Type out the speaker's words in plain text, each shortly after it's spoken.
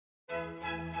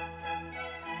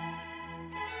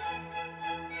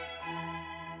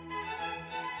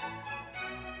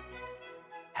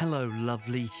Hello,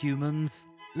 lovely humans.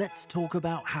 Let's talk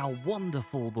about how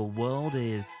wonderful the world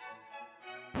is.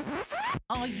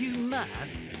 Are you mad?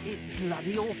 It's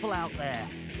bloody awful out there.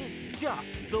 It's just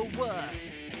the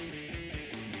worst.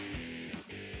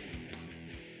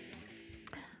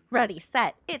 Ready,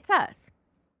 set, it's us.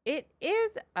 It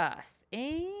is us.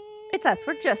 And It's us,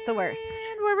 we're just the worst.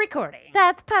 we're recording.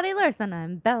 That's Patty Larson.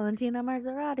 I'm Valentina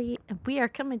Marzorati, and we are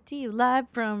coming to you live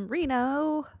from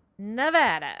Reno.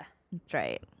 Nevada. That's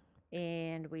right.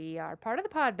 And we are part of the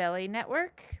Podbelly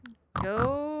Network.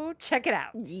 Go check it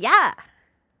out. Yeah.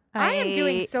 I am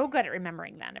doing so good at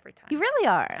remembering that every time. You really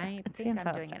are. I It's think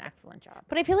fantastic. I'm doing an excellent job.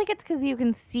 But I feel like it's because you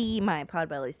can see my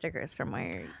Podbelly stickers from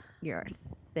where you're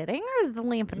sitting, or is the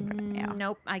lamp in front of you?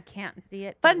 Nope, I can't see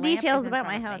it. Fun The lamp details is in about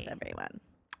my front of house, me.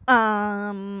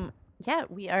 everyone. Yeah,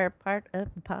 we are part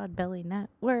of the Podbelly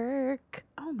Network.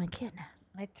 Oh my goodness.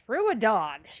 I threw a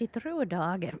dog. She threw a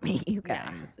dog at me, you Yeah.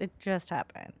 guys. It just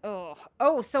happened.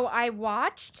 Oh, so I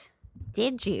watched.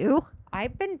 Did you?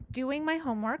 I've been doing my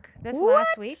homework this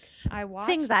last week. What? I watched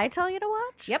Things I tell you to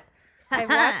watch? Yep. I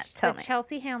watched Tell the me.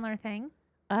 Chelsea Handler thing.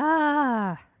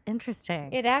 Ah,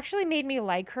 interesting. It actually made me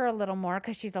like her a little more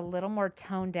because she's a little more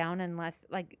toned down and less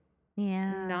like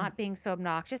yeah. not being so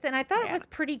obnoxious. And I thought it Yeah. was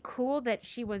pretty cool that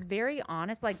she was very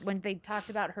honest. Like when they talked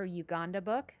about her Uganda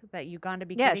book, that Uganda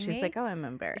be Yeah, kidding she's me. like, oh, I'm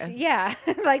embarrassed. Yeah,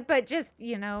 like, but just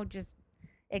just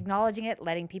acknowledging it,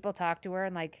 letting people talk to her,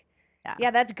 and like, Yeah.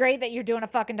 yeah, that's great that you're doing a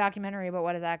fucking documentary. But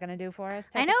what is that going to do for us?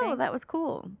 I type of know, thing. that was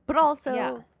cool. But also,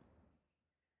 Yeah.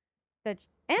 And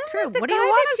True. like, the What do guy you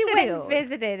want that us she to went do? and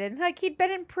visited, and like he'd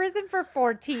been in prison for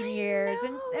 14 years,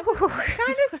 and it know. was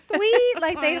kind of sweet.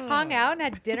 Like they I hung know. out and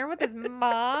had dinner with his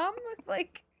mom. It was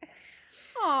like,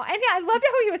 oh, and yeah, I loved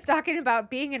how he was talking about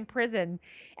being in prison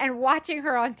and watching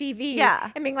her on TV.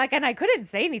 Yeah. and being like, and I couldn't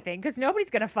say anything because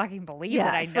nobody's gonna fucking believe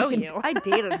that I know fucking- you. I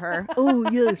dated her. Oh,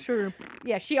 yeah, sure.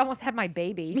 Yeah, she almost had my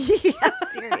baby. Yeah,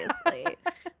 seriously.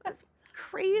 That's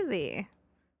crazy.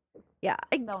 Yeah,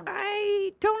 So nice.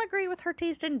 I don't agree with her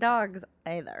taste in dogs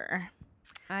either.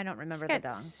 I don't remember She's the got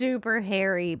dog. super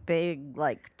hairy, big,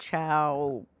 like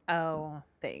chow Oh,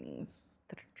 things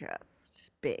that are just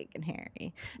big and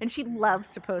hairy. And she loves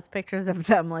to post pictures of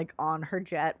them like on her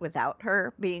jet without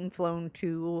her being flown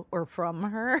to or from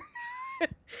her.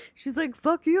 She's like,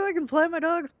 fuck you, I can fly my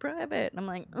dogs private. And I'm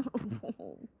like,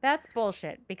 that's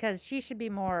bullshit because she should be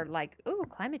more like, ooh,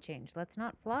 climate change. Let's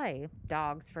not fly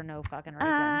dogs for no fucking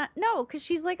reason. no, because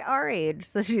she's like our age.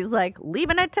 So she's like,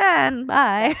 leaving at 10.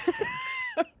 Bye.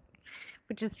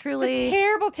 Which is It's a truly,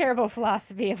 terrible, terrible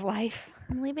philosophy of life.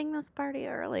 I'm leaving this party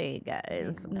early,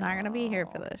 guys. I'm not going to be here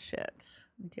for know. this shit.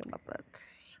 Deal with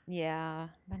it. Yeah,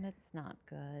 but it's not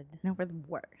good. No, we're the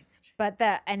worst. But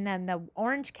and then the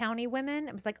Orange County women,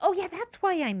 it was like, oh yeah, that's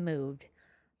why I moved.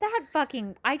 That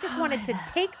fucking, I just wanted to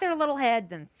take their little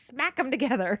heads and smack them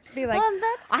together. Be like, Well,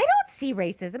 that's I don't see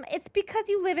racism. It's because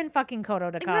you live in fucking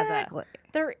Coto de Caza. exactly.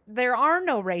 There are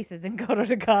no races in Coto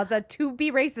de Caza to be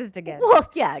racist against. Well,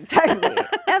 yeah, exactly.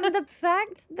 And the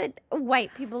fact that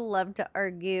white people love to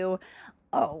argue,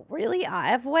 oh, really? I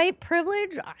have white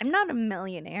privilege? I'm not a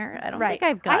millionaire. I don't think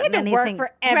I've I gotten had to anything. work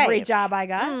for every right. job I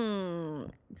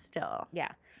got. Still, Yeah.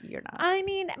 you're not. I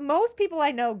mean, most people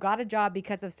I know got a job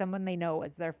because of someone they know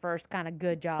as their first kind of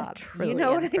good job. You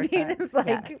know what I mean? 1,000,000%. It's like,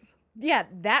 Yes. yeah,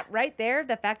 that right there,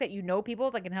 the fact that you know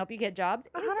people that can help you get jobs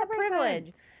is a 100%.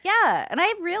 privilege. Yeah, and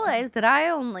I realized that I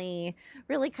only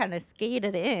really kind of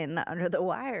skated in under the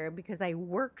wire because I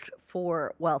worked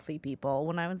for wealthy people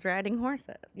when I was riding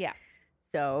horses. Yeah.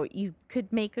 So you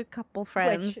could make a couple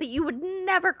friends Which- that you would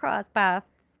never cross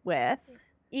paths with.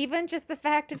 Even just the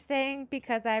fact of saying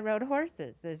because I rode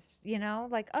horses is,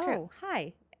 like, oh, True.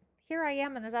 hi, here I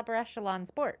am in this upper echelon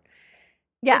sport.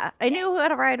 Yeah, It's- I knew how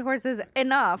to ride horses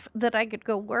enough that I could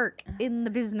go work in the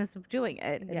business of doing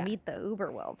it and Yeah. meet the uber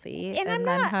wealthy And I'm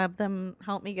then not- have them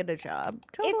help me get a job.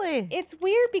 Totally. It's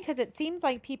weird because it seems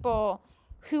like people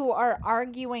who are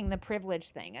arguing the privilege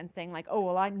thing and saying like, oh,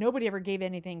 well, nobody ever gave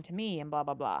anything to me and blah,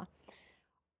 blah, blah,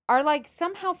 are like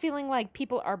somehow feeling like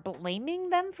people are blaming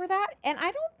them for that. And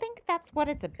I don't think that's what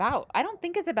it's about. I don't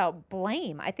think it's about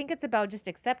blame. I think it's about just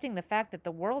accepting the fact that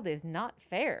the world is not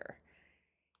fair.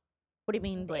 What do you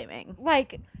mean blaming?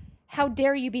 Like, how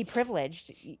dare you be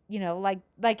privileged?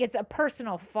 Like it's a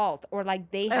personal fault, or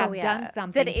like they have done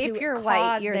something that if to you're white,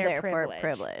 cause you're their there privilege. for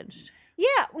privileged.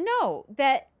 Yeah, no,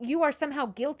 that you are somehow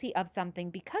guilty of something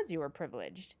because you were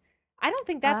privileged. I don't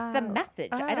think that's the Oh, message.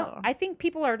 oh. I think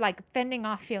people are like fending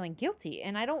off feeling guilty,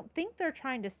 and I don't think they're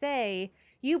trying to say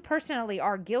you personally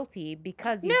are guilty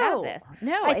because you have this.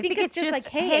 No, I I think think it's it's just like,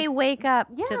 like, hey, hey, it's- wake up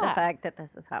to the Yeah. fact that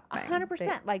this is happening.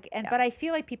 100%. Like, and yeah. but I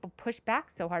feel like people push back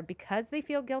so hard because they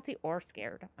feel guilty or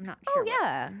scared. I'm not Oh sure. which.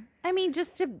 yeah. I mean,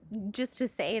 just to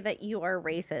say that you are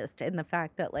racist and the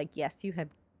fact that, like, yes, you have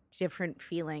different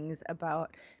feelings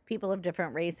about people of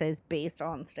different races based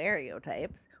on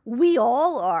stereotypes. We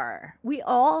all are. We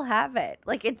all have it.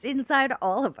 Like, it's inside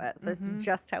all of us. It's Mhm.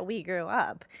 just how we grew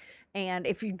up. And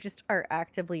if you just are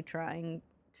actively trying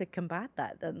to combat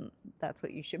that, then that's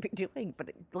what you should be doing.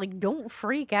 But like, don't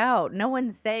freak out. No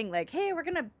one's saying like, "Hey, we're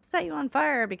gonna set you on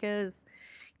fire because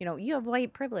you have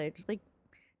white privilege." Like,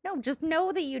 no, just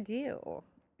know that you do.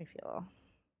 I feel.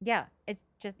 Yeah. It's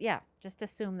just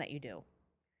assume that you do.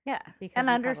 Yeah. Because And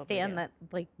you probably understand do. that,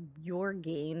 like, your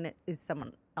gain is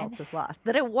someone And- else's loss.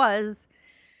 That it was,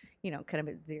 kind of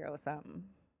a zero sum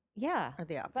Yeah. or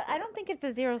the opposite. But I don't think it's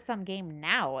a zero sum game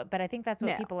now. But I think that's what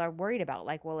No. people are worried about.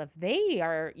 Like, well, if they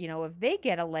are, if they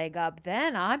get a leg up,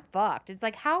 then I'm fucked. It's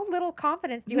like, how little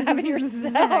confidence do you have in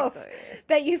yourself Exactly.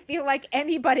 that you feel like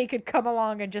anybody could come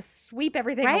along and just sweep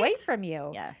everything away Right? from you?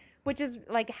 Yes. Which is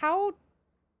like, how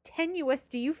tenuous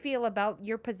do you feel about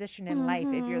your position in life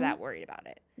if you're that worried about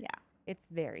it? Yeah. It's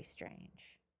very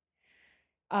strange.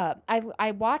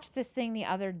 I watched this thing the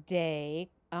other day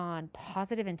on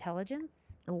positive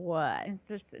intelligence. What It's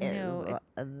this is new-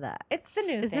 that? it's the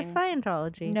new Is this thing.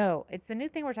 Scientology? No, it's the new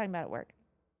thing we're talking about at work.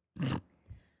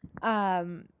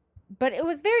 But it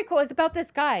was very cool. It's about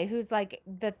this guy who's like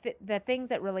the things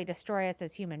that really destroy us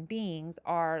as human beings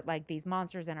are like these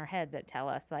monsters in our heads that tell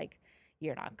us like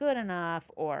you're not good enough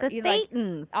or The you know, like,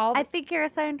 Thetans. all I the- think you're a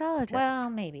Scientologist. well,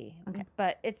 maybe. Okay.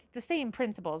 But it's the same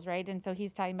principles, right? And so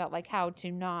he's talking about like how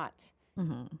to not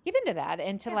Mhm. give into that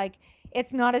and to like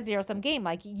it's not a zero sum game.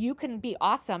 Like you can be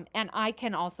awesome and I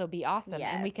can also be awesome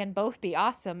and we can Yes. both be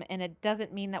awesome and it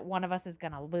doesn't mean that one of us is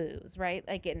gonna lose, right?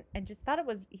 Like and just thought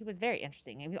he was very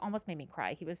interesting. He almost made me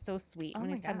cry. He was so sweet Oh when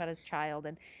he my was talking about his gosh. child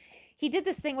and he did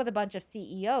this thing with a bunch of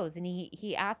CEOs and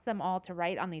he asked them all to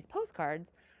write on these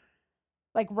postcards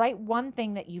like write one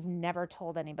thing that you've never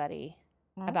told anybody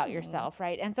about Oh. yourself,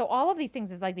 right? And so all of these things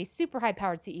is like these super high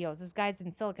powered CEOs. This guy's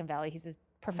in Silicon Valley. He's a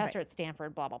professor at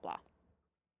Stanford, blah, blah, blah.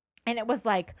 And it was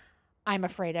like, I'm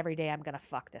afraid every day I'm gonna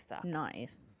fuck this up.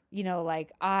 Nice.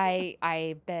 Like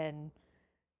I've been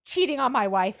cheating on my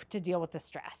wife to deal with the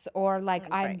stress, or like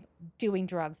I'm Right. doing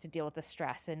drugs to deal with the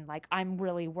stress, and like I'm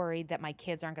really worried that my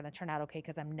kids aren't gonna turn out okay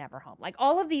because I'm never home. Like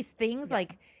all of these things, Yeah.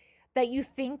 like that you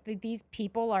think that these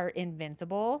people are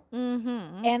invincible.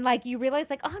 Mm-hmm. And like you realize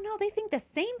like, oh no, they think the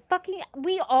same fucking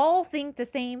we all think the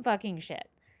same fucking shit.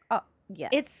 Yeah.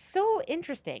 It's so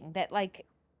interesting that like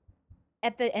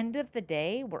at the end of the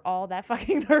day, we're all that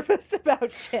fucking nervous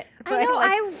about shit. I right? know.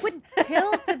 Like, I would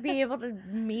kill to be able to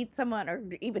meet someone or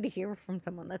even hear from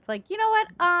someone that's like, you know what?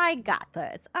 I got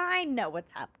this. I know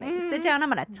what's happening. Sit Mhm. down. I'm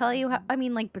gonna tell you how. I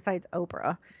mean, like, besides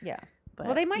Oprah. yeah. But,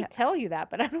 Well, they might yeah. tell you that,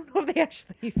 but I don't know if they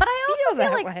actually. But I also feel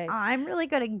that like way. I'm really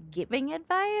good at giving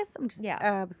advice. I'm just Yeah.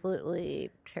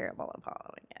 absolutely terrible at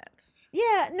following it.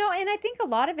 Yeah, no, and I think a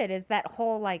lot of it is that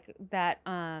whole like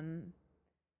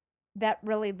that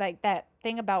really like that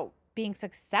thing about being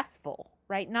successful,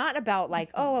 right? Not about like,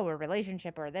 oh, a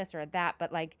relationship or this or that,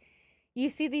 but like you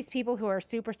see these people who are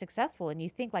super successful and you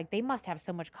think like they must have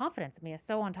so much confidence in me,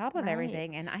 so on top of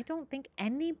everything, and Right. I don't think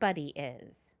anybody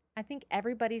is. I think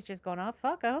everybody's just going, oh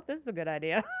fuck, I hope this is a good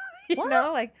idea. you What?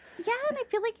 know, like Yeah, and I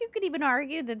feel like you could even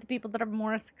argue that the people that are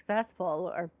more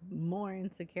successful are more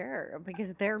insecure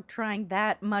because they're trying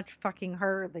that much fucking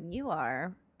harder than you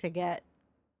are to get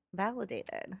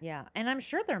validated. yeah, and I'm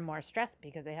sure they're more stressed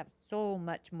because they have so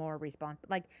much more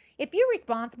like if you're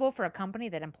responsible for a company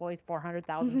that employs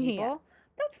 400,000 Yeah. people,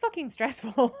 that's fucking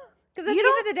stressful. Because at You the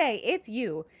end of the day, it's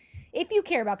you. If you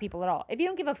care about people at all, if you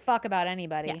don't give a fuck about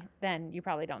anybody, Yeah. then you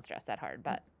probably don't stress that hard.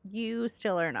 But You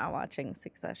still are not watching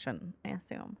Succession, I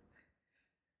assume.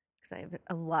 Because I have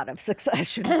a lot of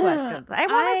Succession questions. I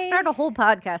want to start a whole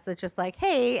podcast that's just like,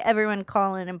 hey, everyone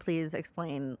call in and please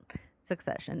explain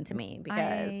Succession to me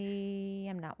because I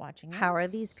am not watching. how are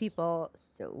it. these people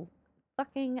so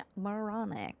fucking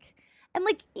moronic? And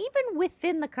like even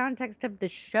within the context of the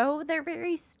show, they're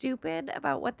very stupid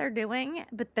about what they're doing,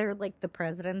 but they're like the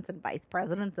presidents and vice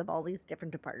presidents of all these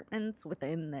different departments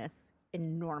within this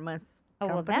enormous Oh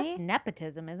well, company. that's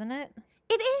nepotism, isn't it?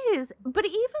 It is, but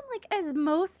even like as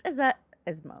most,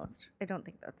 I don't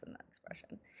think that's an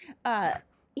expression.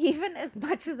 Even as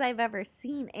much as I've ever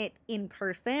seen it in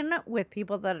person with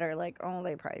people that are like, oh,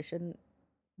 they probably shouldn't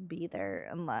be there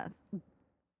unless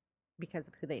because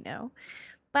of who they know.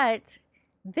 But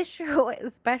this show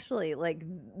especially, like,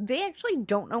 they actually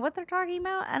don't know what they're talking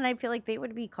about, and I feel like they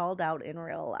would be called out in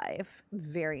real life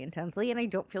very intensely, and I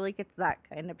don't feel like it's that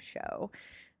kind of show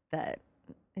that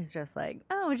is just like,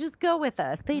 oh, just go with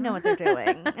us. They know what they're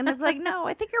doing. And it's like, no,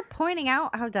 I think you're pointing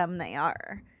out how dumb they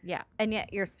are. Yeah. And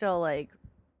yet you're still like,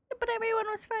 but everyone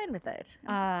was fine with it.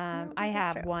 I that's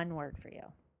have true. one word for you.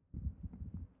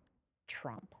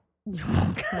 Trump.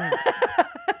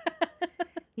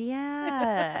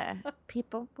 Yeah.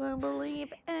 People will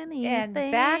believe anything. And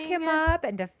back him up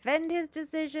and defend his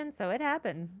decision so it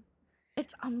happens.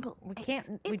 It's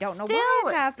unbelievable. We don't know why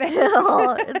it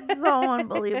happened. It's so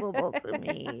unbelievable to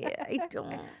me.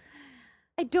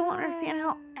 I don't understand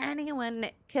how anyone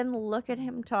can look at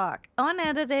him talk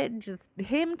unedited, just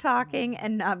him talking,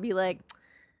 and not be like,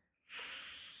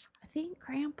 I think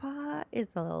Grandpa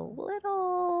is a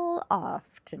little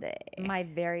off today. My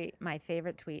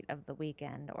favorite tweet of the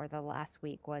weekend or the last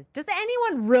week was, does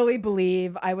anyone really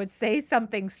believe I would say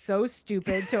something so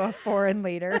stupid to a foreign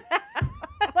leader?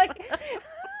 Like,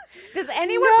 does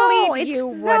anyone believe you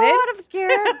it's wouldn't? so out of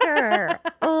character.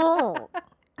 Oh,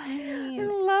 I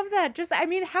love that.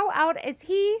 How out is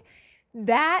he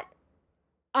that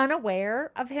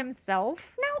unaware of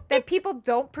himself? No, that it's- people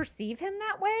don't perceive him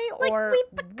that way? Like, Or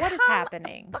we've what is become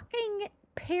happening? fucking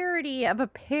parody of a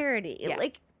parody. Yes.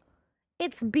 Like,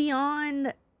 it's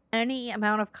beyond any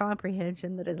amount of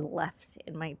comprehension that is left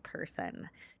in my person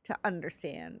to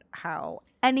understand how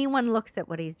anyone looks at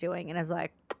what he's doing and is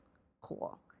like,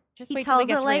 cool. Just He wait till tells it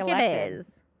gets like reelected. it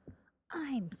is.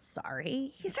 I'm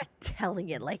sorry. He's not telling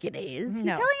it like it is. He's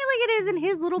No. telling it like it is in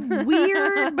his little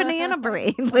weird banana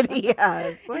brain that he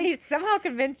has. Like, He's somehow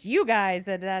convinced you guys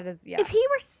that is, yeah. if he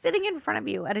were sitting in front of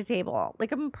you at a table,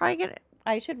 like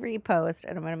I should repost,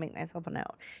 and I'm gonna make myself a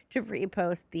note to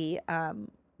repost the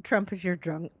Trump is your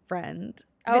drunk friend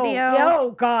video.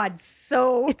 Oh God,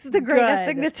 so It's the greatest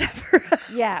thing good. that's ever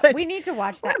happened. Yeah, we need to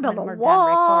watch We're that gonna build when a we're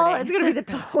wall. done It's recording. gonna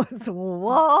be the tallest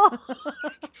wall.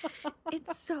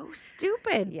 It's so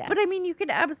stupid. But I Yes. mean, you could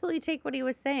absolutely take what he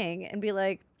was saying and be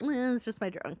like, it's just my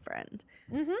drunk friend.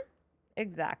 Mm-hmm.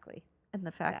 Exactly. And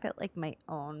the fact Yeah. that like my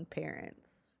own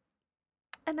parents,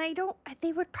 and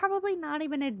they would probably not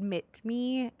even admit to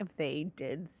me if they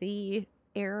did see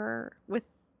error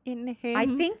within him. I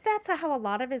think that's how a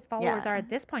lot of his followers Yeah. are at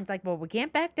this point. It's like, well, we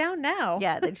can't back down now.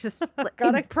 Yeah, they just like,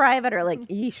 Gotta- in private are like,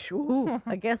 eesh, ooh,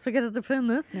 I guess we gotta defend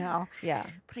this now. Yeah.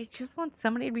 But I just want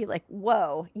somebody to be like,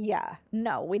 whoa, yeah,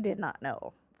 no, we did not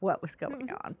know what was going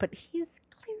Mm-hmm. on. But he's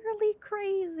clearly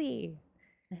crazy.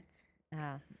 It's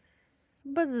It's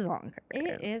bazonkers.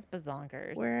 it is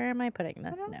bazonkers. Where am I putting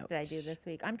this What else note? did I do this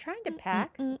week? I'm trying to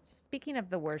pack. Speaking of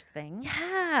the worst thing.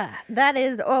 Yeah, that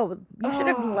is. Oh, you should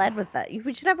have led Oh. with that.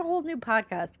 We should have a whole new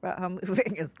podcast about how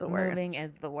moving is the worst. Moving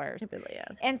is the worst. It really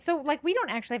is. And so, like, we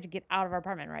don't actually have to get out of our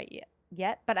apartment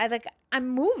yet, but I'm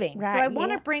moving. So I Right,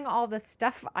 want to yeah. bring all the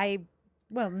stuff I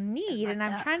need, my and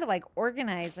I'm stuff. trying to like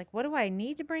organize, like, what do I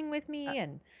need to bring with me?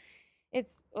 And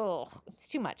it's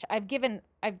too much. I've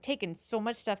taken so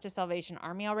much stuff to Salvation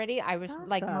Army already. I was That's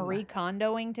like awesome. Marie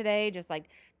Kondoing today, just like,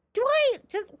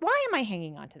 why am I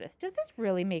hanging on to this? Does this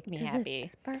really make me Does happy? it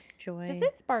spark joy? Does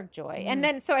it spark joy? Yeah. And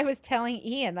then so I was telling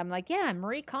Ian, I'm like, yeah, I'm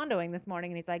Marie Kondoing this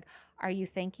morning. And he's like, are you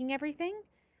thanking everything?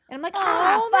 And I'm like,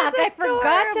 oh, fuck, I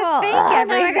forgot to adorable. thank Oh,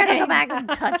 everything. now I gotta go back and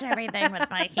touch everything with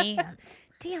my hand.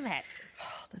 Damn it.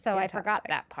 That's So I forgot fantastic.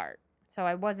 that part. So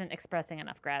I wasn't expressing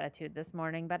enough gratitude this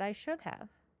morning, but I should have.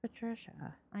 Patricia,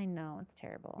 I know, it's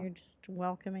terrible. you're just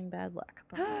welcoming bad luck.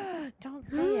 upon you. Don't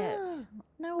say it.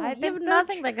 No, I've you been have so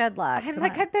nothing but good luck. I'm Come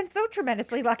like, on. I've been so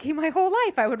tremendously lucky my whole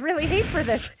life. I would really hate for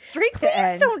this streak Please to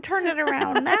end. don't turn it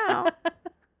around now.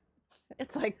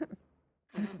 It's like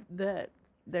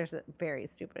there's a very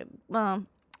stupid. Well,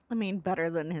 I mean, better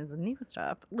than his new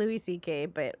stuff, Louis C.K.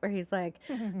 bit where he's like,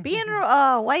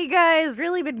 white guys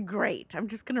really been great. I'm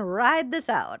just gonna ride this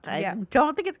out. I Yeah.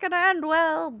 don't think it's gonna end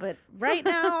well, but right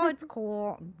now it's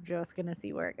cool. I'm just gonna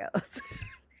see where it goes.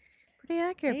 Pretty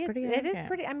accurate. It is accurate.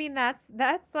 pretty. I mean, that's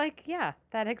like, yeah,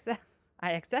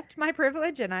 I accept my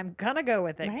privilege and I'm gonna go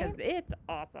with it because it's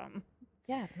awesome.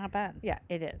 Yeah, it's not bad. Yeah,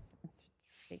 it is. It's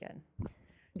pretty good.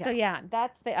 Yeah. So yeah,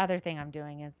 that's the other thing I'm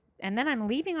doing and then I'm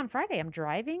leaving on Friday. I'm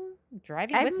driving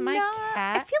with my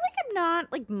cat. I feel like I'm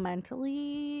not like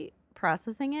mentally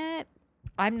processing it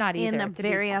I'm not either. in a to be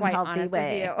very quite unhealthy honest with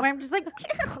way. you. Where I'm just like,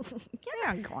 yeah,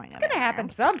 I'm going. It's gonna happen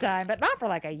sometime, but not for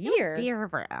like a year. Be here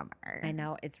forever. I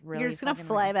know it's really. You're just gonna fucking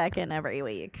fly weird. back in every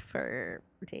week for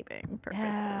taping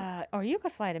purposes. Or you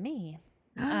could fly to me.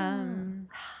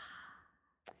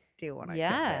 Do want to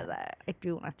yeah. that? I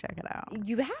do want to check it out.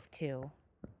 You have to.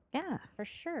 Yeah. For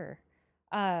sure.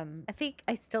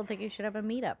 I still think you should have a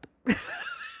meetup.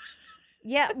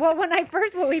 Yeah. Well, when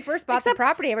we first bought the Except-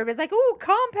 property, everybody's like, "Ooh,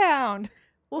 compound."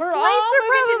 Well, We're flights all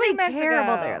are moving to probably New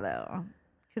terrible Mexico. there, though.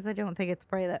 Because I don't think it's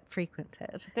probably that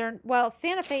frequented.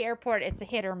 Santa Fe Airport, it's a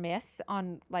hit or miss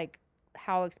on like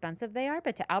how expensive they are,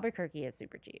 but to Albuquerque, it's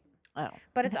super cheap. Oh.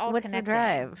 But it's all What's connected. the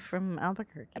drive from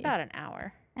Albuquerque? About an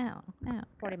hour, Oh,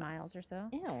 40 gross. miles or so.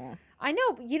 Ew. I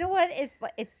know. You know what?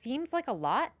 It seems like a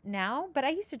lot now, but I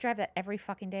used to drive that every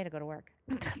fucking day to go to work.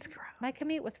 That's gross. My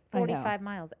commute was I know. 45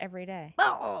 miles every day.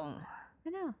 Oh. I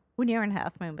know. When you're in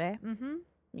Half Moon Bay? Mm-hmm.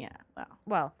 Yeah. Wow.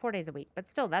 Well, 4 days a week, but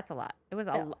still, that's a lot. It was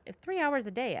Still. 3 hours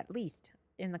a day at least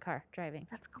in the car driving.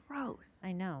 That's gross.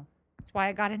 I know. That's why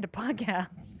I got into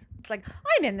podcasts. It's like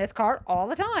I'm in this car all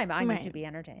the time. I need to Right. be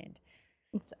entertained.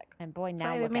 Exactly. And boy, That's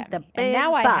now why we look make at the me. And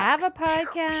now big I have a bucks.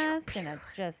 podcast, and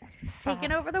it's just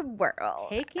Taking over the world.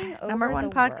 taking over Number one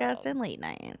the podcast world. in late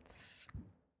nights.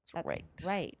 That's right.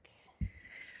 right.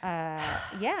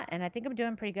 Yeah, and I think I'm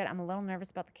doing pretty good. I'm a little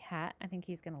nervous about the cat. I think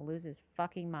he's gonna lose his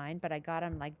fucking mind, but I got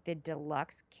him like the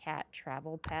deluxe cat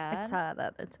travel pad. I saw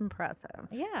that. That's impressive.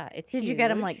 Yeah, it's Did you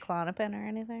get him huge. like Klonopin or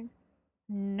anything?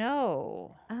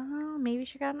 No. Oh, maybe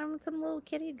she got him some little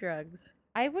kitty drugs.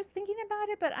 I was thinking about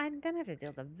it, but I'm gonna have to deal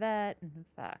with the vet and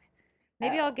fuck.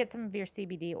 Maybe Oh. I'll get some of your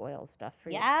CBD oil stuff for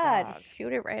your Yeah, dog. just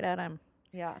shoot it right at him.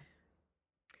 Yeah.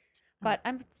 But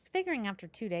I'm figuring after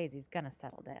 2 days he's gonna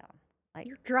settle down. Like,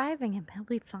 You're driving him. He'll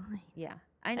be fine. yeah,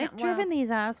 I know. I've driven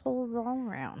these assholes all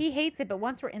around. He hates it, but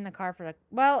once we're in the car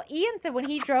well, Ian said when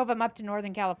he drove him up to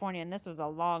Northern California, and this was a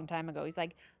long time ago, he's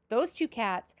like, those two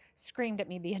cats screamed at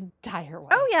me the entire way.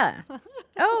 Oh yeah.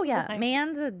 Oh yeah. Like-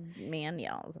 Man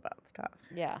yells about stuff.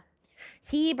 Yeah.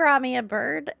 He brought me a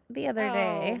bird the other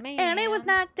day, and it was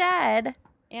man. not dead.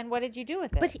 And what did you do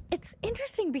with it? But it's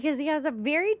interesting because he has a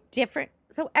very different.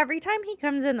 So every time he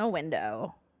comes in the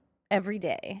window, every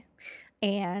day,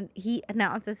 and he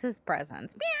announces his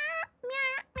presence, meow,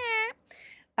 meow,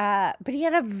 meow. But he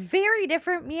had a very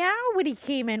different meow when he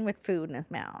came in with food in his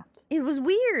mouth. It was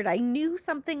weird. I knew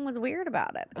something was weird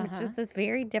about it. It was Uh-huh. just this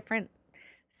very different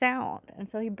sound, and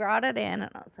so he brought it in,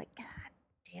 and I was like, God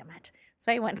damn it.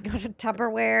 So I went and got a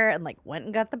Tupperware and like went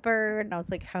and got the bird. And I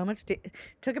was like,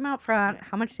 took him out front.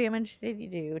 How much damage did you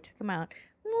do? Took him out.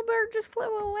 And the little bird just flew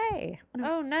away. And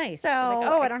I oh, was nice. So You're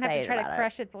like, I don't have to excited try to about it.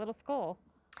 crush its little skull.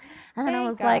 And then I Thank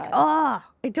was like, God. oh,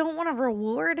 I don't want to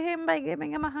reward him by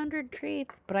giving him 100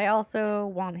 treats, but I also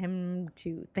want him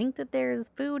to think that there's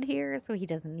food here so he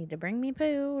doesn't need to bring me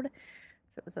food.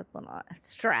 So it was a little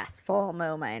stressful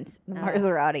moment in the Oh.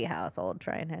 Maserati household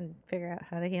trying to figure out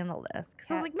how to handle this.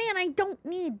 Because I was Cat- like, man, I don't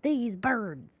need these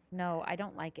birds. No, I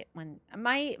don't like it when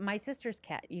my sister's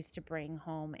cat used to bring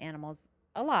home animals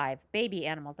alive, baby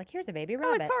animals. Like, here's a baby Oh,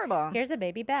 rabbit. it's horrible. Here's a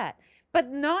baby bat, but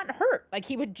not hurt. Like,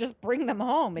 he would just bring them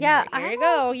home. And Yeah, here you I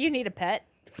go. You need a pet.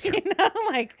 You know,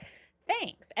 like,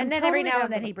 thanks. And I'm then every totally now down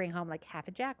and then for he'd bring home like half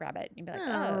a jackrabbit. And you'd be like,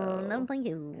 Oh, oh, no, thank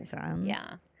you, John.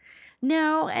 yeah.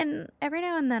 No, and every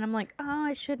now and then I'm like, oh,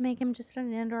 I should make him just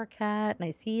an indoor cat. And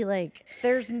I see like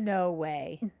There's no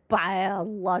way.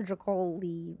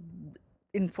 biologically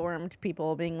informed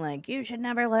people being like, you should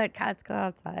never let cats go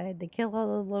outside. They kill all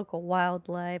the local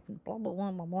wildlife and blah, blah,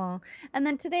 blah, blah, blah. And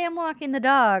then today I'm walking the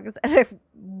dogs and I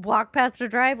walk past a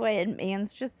driveway and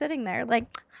Ian's just sitting there like,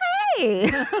 hey,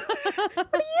 what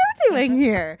are you doing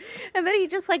here? And then he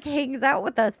just like hangs out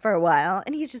with us for a while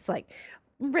and he's just like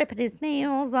ripping his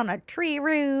nails on a tree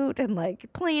root and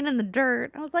like playing in the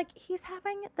dirt. I was like, he's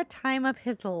having the time of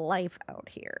his life out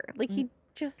here. Like he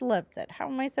just loves it. How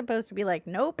am I supposed to be like,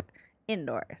 nope,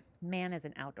 indoors? Man is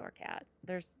an outdoor cat.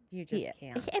 You just Yeah.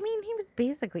 can't. I mean, he was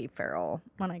basically feral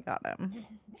when I got him.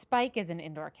 Spike is an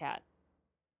indoor cat.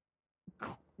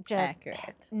 Just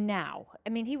Accurate. now. I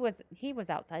mean, he was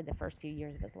outside the first few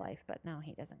years of his life, but now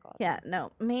he doesn't go outside. Yeah,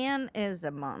 no, man is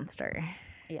a monster.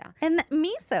 Yeah. And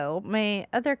Miso, my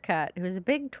other cat, who was a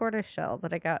big tortoise shell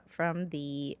that I got from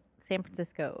the San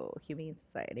Francisco Humane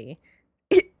Society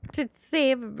to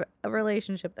save a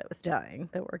relationship that was dying,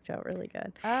 that worked out really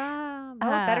good. Well,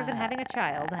 better than having a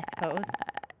child, I suppose.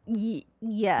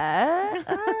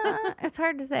 Yeah, it's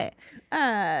hard to say.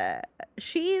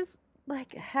 She's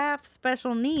like half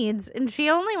special needs, and she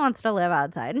only wants to live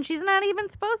outside, and she's not even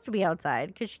supposed to be outside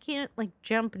because she can't like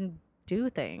jump and do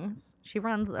things. She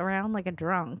runs around like a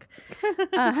drunk,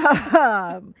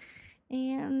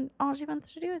 and all she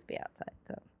wants to do is be outside.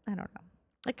 So I don't know.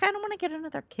 I kind of want to get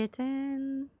another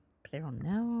kitten, but I don't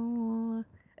know.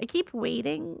 I keep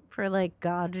waiting for like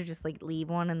God to just like leave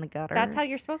one in the gutter. That's how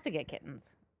you're supposed to get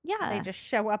kittens. Yeah. They just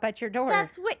show up at your door.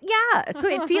 That's what, yeah. So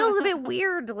it feels a bit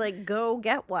weird to like go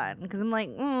get one because I'm like,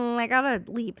 I gotta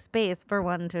leave space for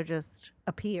one to just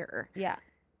appear. Yeah.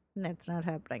 And it's not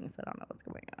happening, so I don't know what's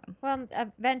going on. Well,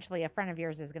 eventually a friend of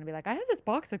yours is going to be like, I have this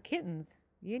box of kittens.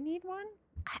 You need one?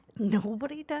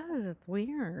 Nobody does. It's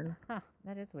weird. Huh.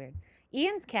 That is weird.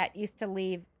 Ian's cat used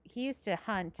to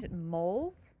hunt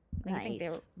moles. I think they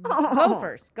were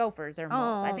Nice. gophers or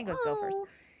moles. I think it was gophers. Oh.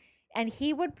 And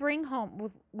he would bring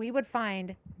home, we would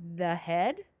find the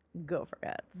head, Go for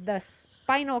it. the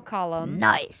spinal column,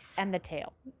 Nice. and the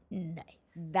tail. Nice.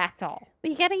 That's all.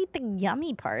 But you gotta eat the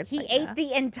yummy parts. He I ate guess.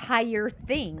 the entire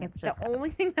thing. It's the disgusting. only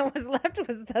thing that was left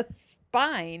was the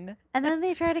spine. And then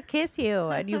they try to kiss you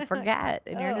and you forget.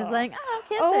 And you're just Oh. like, oh,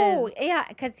 kisses. Oh, yeah,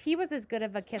 because he was as good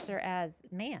of a kisser as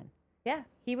man. Yeah.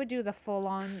 He would do the full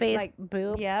on Face, like,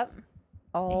 boobs. Yep.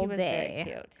 All he was day.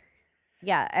 very cute.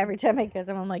 Yeah, every time I kiss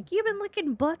him, I'm like, you've been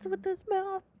licking butts with this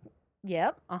mouth?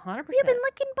 Yep, 100%. You've been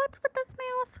licking butts with this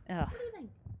mouth? Ugh.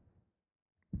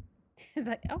 He's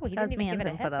like, oh, he How's didn't even give it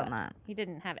a input on headbutt. that? He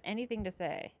didn't have anything to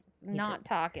say. He's He not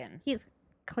talking. He's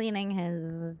cleaning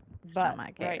his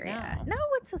stomach right area. now. No,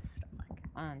 it's his stomach.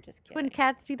 I'm just kidding. When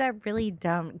cats do that really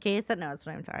dumb, Gaysa knows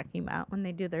what I'm talking about. When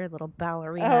they do their little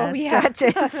ballerina Oh, yeah.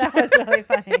 stretches. That was really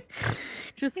funny.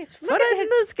 Just Look foot at in his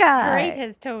the sky. Great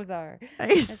his toes are.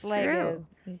 It's His leg true.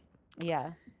 is.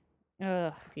 Yeah.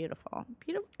 Ugh. Beautiful.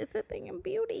 Beautiful. It's a thing of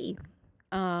beauty.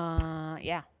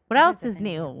 Yeah. What It else is a is thing.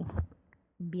 new?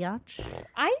 Biatch?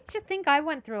 I just think I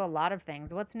went through a lot of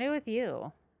things. What's new with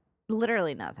you?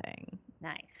 Literally nothing.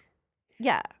 Nice.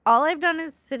 Yeah, all I've done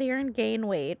is sit here and gain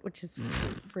weight, which is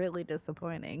really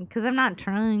disappointing because I'm not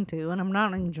trying to and I'm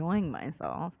not enjoying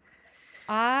myself.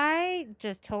 I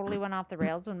just totally went off the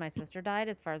rails when my sister died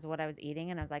as far as what I was eating.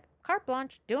 And I was like, carte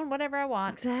blanche, doing whatever I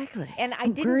want. Exactly. And I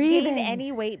I'm didn't grieving. gain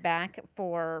any weight back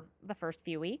for the first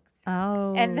few weeks.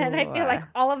 Oh. And then I feel like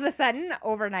all of a sudden,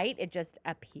 overnight, it just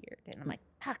appeared. And I'm like,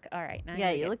 fuck, all right. Now I yeah,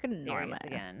 gotta you get look serious enormous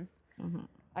again. Mhm.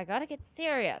 I gotta get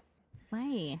serious.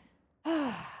 Why?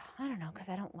 I don't know, because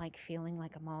I don't like feeling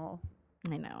like I'm all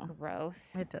I know.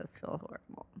 gross. It does feel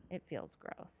horrible. It feels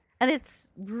gross. And it's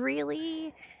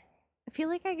really, I feel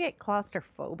like I get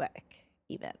claustrophobic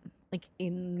even. Like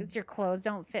in. Because your clothes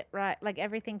don't fit right. Like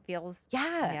everything feels.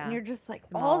 Yeah, Yeah, and you're just like, oh,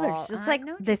 small. there's just I like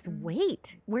know what you this mean.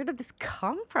 weight. Where did this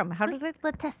come from? How did I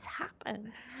let this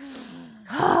happen?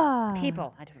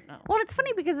 People, I don't know. Well, it's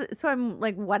funny because so I'm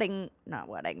like not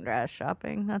wedding dress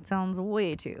shopping. That sounds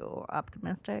way too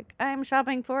optimistic. I'm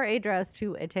shopping for a dress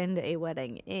to attend a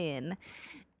wedding in.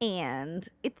 And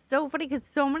it's so funny because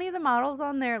so many of the models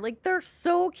on there, like they're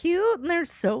so cute and they're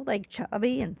so like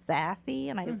chubby and sassy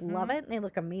and I love it and they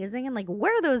look amazing and like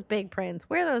wear those big prints,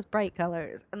 wear those bright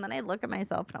colors. And then I look at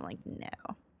myself and I'm like, no.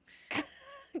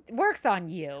 It works on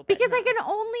you. but Because I no. can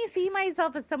only see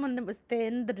myself as someone that was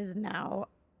thin that is now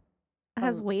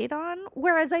has Oh. weight on.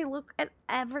 Whereas I look at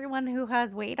everyone who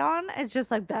has weight on, it's just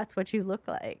like that's what you look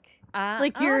like.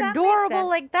 Like Oh, you're that makes adorable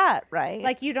like sense. that, right?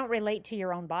 Like you don't relate to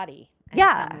your own body. At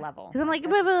Yeah, some level. because I'm like,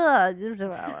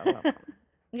 That's-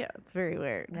 yeah, it's very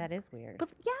weird. that is weird. But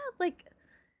yeah, like,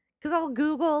 because I'll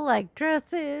Google like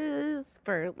dresses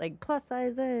for like plus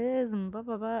sizes and blah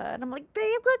blah blah, and I'm like, they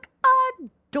look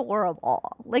adorable.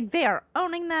 Like they are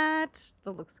owning that.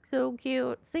 That looks so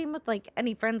cute. Same with like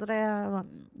any friends that I have on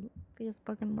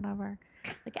Facebook and whatever.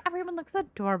 Like everyone looks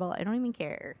adorable. I don't even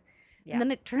care. Yeah. And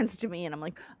then it turns to me, and I'm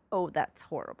like, oh, that's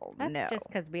horrible. That's no, just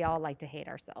because we all like to hate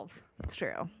ourselves. it's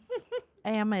true.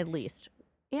 I am my least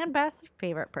and best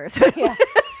favorite person. Yeah.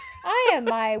 I am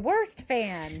my worst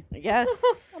fan. Yes.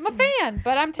 I'm a fan,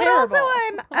 but I'm But terrible. also,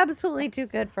 I'm absolutely too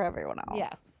good for everyone else.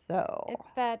 Yes. So It's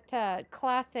that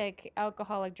classic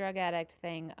alcoholic drug addict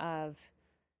thing of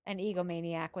an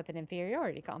egomaniac with an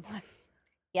inferiority complex.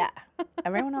 yeah,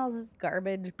 everyone else is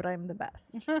garbage, but I'm the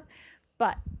best.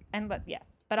 But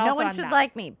yes, but also No one I'm should not.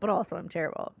 like me, but also I'm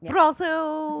terrible. Yeah. But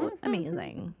also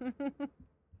amazing.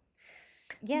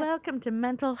 Yes. Welcome to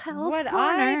Mental Health what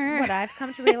Corner. I've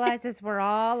come to realize is we're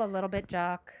all a little bit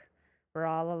jock. We're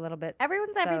all a little bit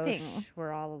Everyone's everything. soch,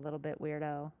 We're all a little bit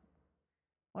weirdo.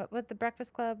 What with the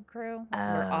Breakfast Club crew?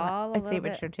 We're Oh, all a I see little what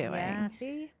bit, you're doing. Yeah,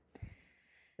 see?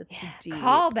 It's Yeah. deep.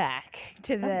 Callback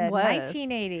to the That was.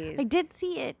 1980s. I did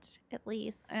see it at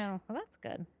least. Oh, well, that's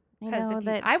good. I Because know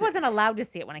that I wasn't allowed to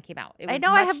see it when it came out. It I was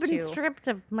know I much have been too- stripped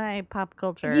of my pop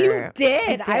culture. You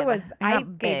did. I did. was. I I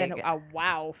got gave big. a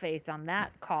wow face on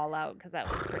that call out because that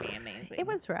was pretty amazing. It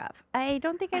was rough. I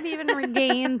don't think I've even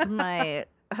regained my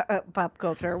pop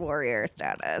culture warrior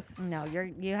status. No,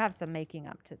 you have some making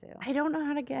up to do. I don't know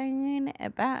how to gain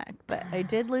it back, but I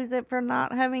did lose it for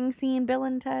not having seen Bill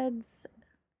and Ted's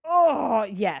Oh,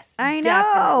 yes. I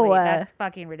definitely. know. That's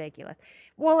fucking ridiculous.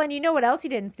 Well, and you know what else you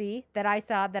didn't see that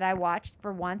I watched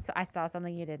for once? I saw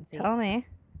something you didn't see. Tell me.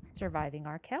 Surviving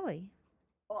R. Kelly.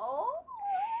 Oh.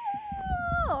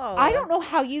 I don't know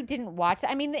how you didn't watch it.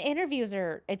 I mean, the interviews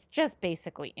it's just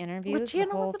basically interviews. What channel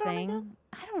the whole was it on thing. again?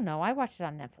 I don't know. I watched it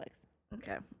on Netflix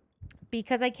Okay.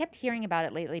 because I kept hearing about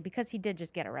it lately because he did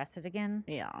just get arrested again.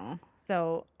 Yeah.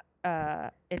 So, it's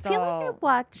I feel like I all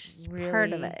watched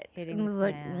part of really it hitting and was the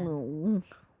like, fan. "Ooh,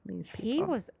 these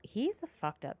people. He's a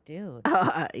fucked up dude.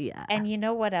 Yeah. And you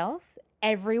know what else?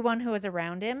 Everyone who is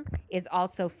around him is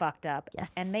also fucked up.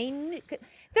 Yes. And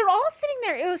they're all sitting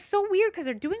there. It was so weird because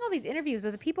they're doing all these interviews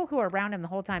with the people who are around him the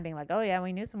whole time being like, oh, yeah,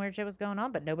 we knew some weird shit was going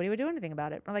on, but nobody would do anything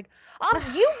about it. We're like,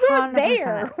 you weren't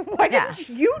there. 100%. Why Yeah. didn't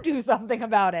you do something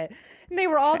about it? And they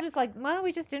were all just like, well,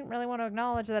 we just didn't really want to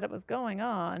acknowledge that it was going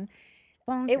on.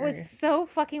 It was Bonkers. so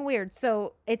fucking weird.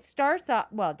 So it starts off,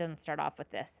 well, it doesn't start off with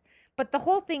this, but the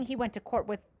whole thing he went to court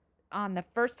with on the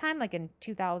first time, like in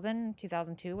 2000,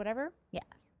 2002, whatever. Yeah.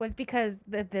 Was because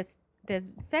this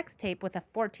sex tape with a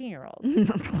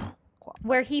 14-year-old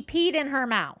where he peed in her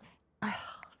mouth Oh,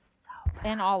 so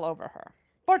and all over her.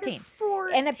 14.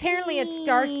 14. And apparently it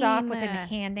starts off with him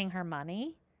handing her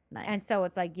money. Nice. And so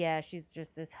it's like, yeah, she's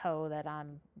just this hoe that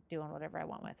I'm doing whatever I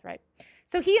want with, right?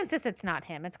 So he insists it's not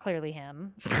him. It's clearly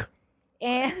him.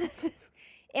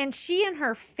 and she and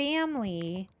her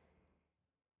family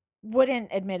wouldn't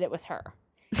admit it was her.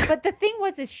 But the thing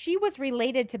was, is she was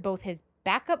related to both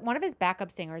one of his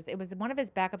backup singers. It was one of his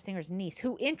backup singers' niece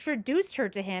who introduced her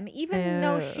to him, even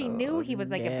though she knew he was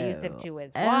like abusive to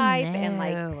his wife and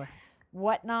like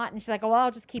whatnot. And she's like, oh, well,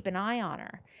 I'll just keep an eye on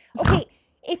her. Okay.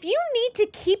 If you need to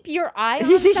keep your eye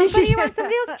on somebody or on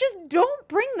somebody else, just don't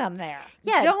bring them there.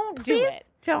 Yeah, Don't do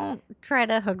it. Don't try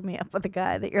to hook me up with a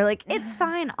guy that you're like, it's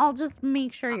fine. I'll just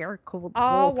make sure you're cool the whole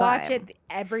I'll time. watch it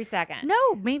every second.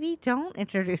 No, maybe don't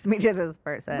introduce me to this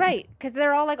person. Right, because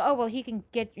they're all like, oh, well, he can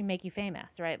make you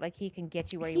famous, right? Like, he can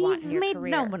get you where you want in He's your made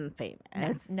career. no one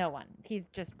famous. No one. He's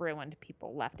just ruined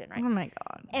people left and right. Oh my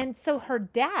god. And so her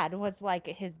dad was like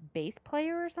his bass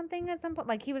player or something at some point.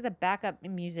 Like, he was a backup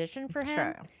musician for him.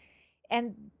 Sure.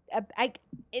 And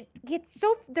it gets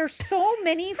so, there's so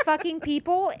many fucking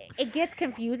people. It gets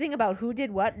confusing about who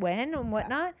did what, when, and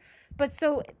whatnot. But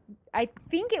so I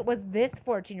think it was this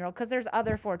 14-year-old, because there's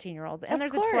other 14-year-olds, and Of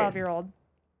there's course. a 12-year-old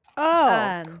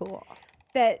Oh, cool.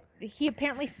 that he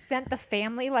apparently sent the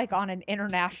family like on an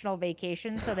international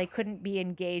vacation, so they couldn't be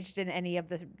engaged in any of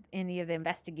the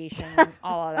investigation and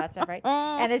all of that stuff, right?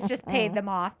 And it's just paid them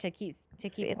off to keep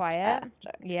quiet.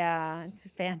 Fantastic. Yeah, it's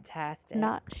fantastic. It's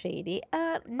not shady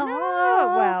at No,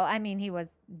 all. well, I mean, he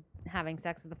was having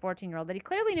sex with a 14-year-old that he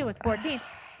clearly knew was 14.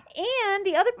 And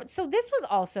the other, so this was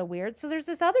also weird. So there's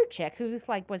this other chick who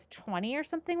like was 20 or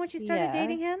something when she started Yeah.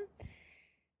 dating him.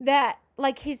 That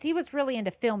like he was really into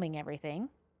filming everything,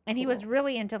 and he was Cool.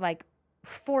 really into like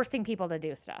forcing people to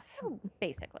do stuff,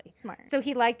 basically. Smart. So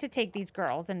he liked to take these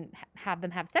girls and have them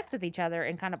have sex with each other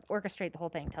and kind of orchestrate the whole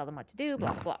thing, tell them what to do,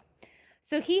 blah blah.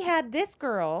 So he had this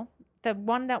girl, the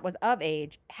one that was of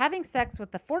age, having sex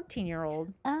with the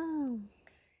 14-year-old. Oh.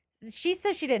 She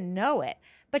says she didn't know it,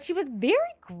 but she was very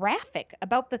graphic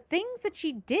about the things that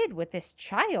she did with this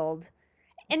child.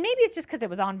 And maybe it's just because it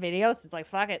was on video, so it's like,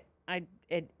 fuck it.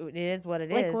 It is what it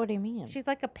is. Like, what do you mean? She's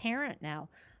like a parent now.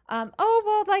 Oh,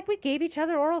 well, like we gave each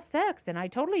other oral sex, and I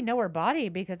totally know her body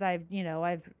because I've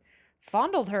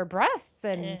fondled her breasts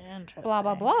and blah,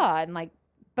 blah, blah. And like,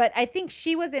 but I think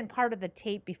she was in part of the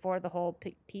tape before the whole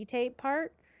P-tape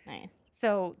part. Nice.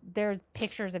 So there's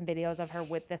pictures and videos of her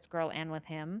with this girl and with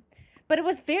him. But it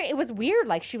was weird.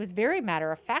 Like, she was very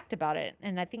matter of fact about it.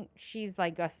 And I think she's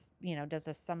like does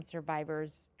some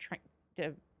survivors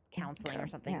counseling or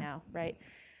something now, right?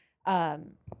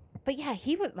 But yeah,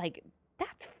 he was like,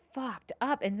 that's fucked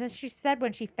up. And then she said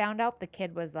when she found out the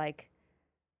kid was like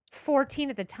 14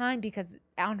 at the time, because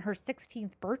on her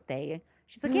 16th birthday,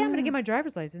 she's like, yeah, I'm gonna get my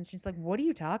driver's license. She's like, what are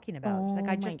you talking about? She's like,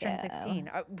 I Oh my just turned 16,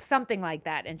 God. or something like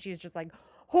that. And she's just like,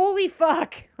 holy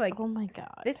fuck, like, Oh my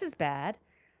god. this is bad.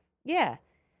 Yeah.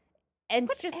 And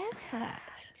What it's just, is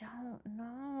that? I don't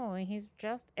know. He's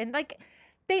just, and like,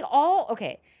 they all,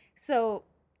 okay, so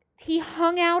he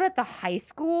hung out at the high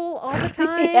school all the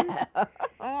time.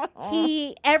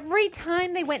 Yeah. Every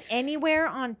time they went anywhere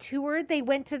on tour, they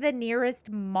went to the nearest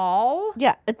mall.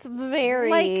 Yeah, it's very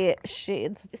Like,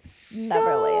 shades of So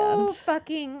Neverland.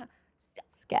 fucking,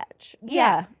 sketch.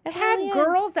 yeah. it Had really is.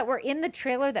 girls that were in the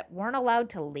trailer that weren't allowed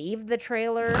to leave the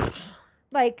trailer.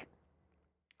 Like,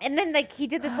 and then like he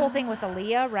did this whole thing with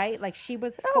Aaliyah, right? Like, she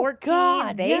was 14,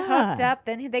 God, they hooked yeah. up,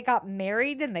 then they got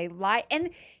married and they lied. And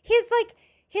his like,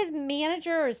 his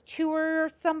manager or his tour or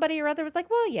somebody or other was like,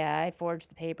 well, yeah, I forged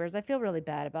the papers. I feel really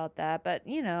bad about that. But,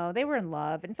 you know, they were in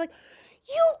love. And it's like,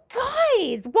 you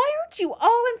guys, why aren't you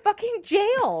all in fucking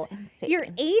jail? It's insane. You're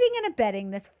aiding and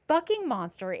abetting this fucking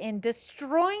monster and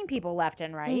destroying people left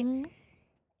and right. Mhm.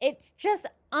 It's just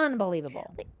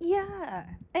unbelievable. Yeah.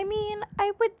 I mean,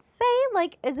 I would say,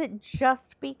 like, is it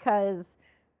just because,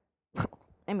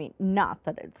 I mean, not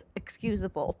that it's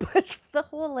excusable, but the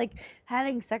whole, like,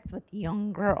 having sex with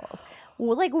young girls.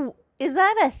 Well, like, is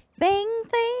that a thing?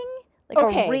 Like,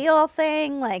 Okay. a real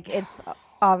thing? Like, it's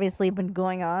obviously been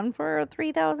going on for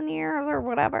 3,000 years or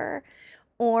whatever?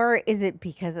 Or is it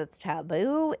because it's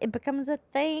taboo? It becomes a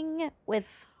thing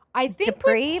with. I think with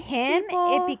Depraved him,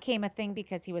 people? it became a thing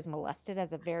because he was molested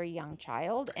as a very young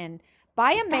child and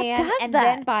by a That man does and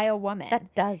then that. by a woman.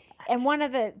 That does that. And one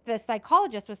of the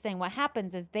psychologists was saying what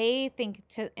happens is they think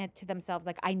to themselves,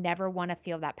 like, I never want to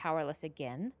feel that powerless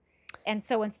again. And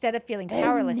so instead of feeling Oh,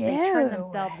 powerless, they turn no.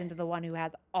 themselves into the one who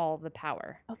has all the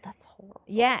power. Oh, that's horrible.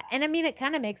 Yeah. And I mean, it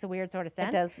kind of makes a weird sort of It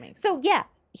sense. does make So, yeah,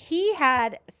 he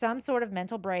had some sort of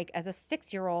mental break as a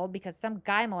 6-year-old because some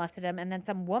guy molested him. And then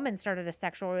some woman started a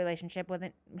sexual relationship with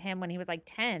him when he was like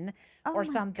 10 Oh or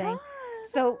my something. God.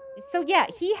 So yeah,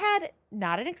 he had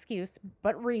not an excuse,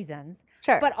 but reasons.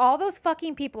 Sure. But all those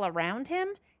fucking people around him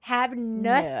have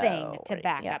nothing No, to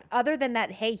back yeah. up other than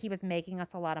that, hey, he was making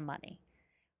us a lot of money.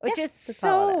 Which Yeah, is that's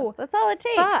all it is. so That's all it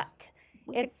takes. fucked.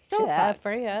 Look It's at so fucked.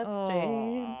 Jeffrey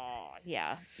Epstein. Oh,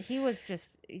 yeah.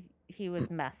 He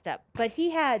was messed up. But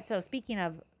he had, so speaking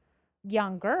of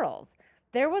young girls,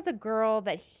 there was a girl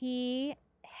that he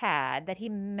had that he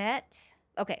met.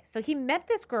 Okay, so he met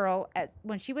this girl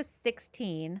when she was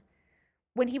 16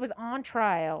 when he was on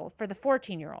trial for the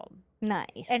 14-year-old. Nice.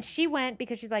 And she went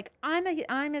because she's like, I'm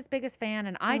his biggest fan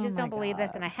and I Oh just my don't believe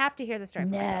this and I God. have to hear the story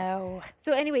for myself. No.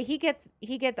 So anyway, he gets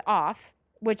off,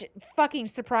 which fucking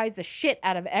surprised the shit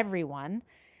out of everyone.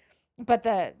 But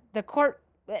the court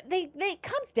they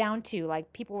comes down to,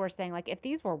 like, people were saying, like, if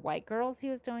these were white girls he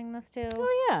was doing this to,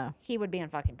 Oh yeah. he would be in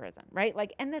fucking prison, right?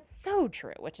 Like, and that's so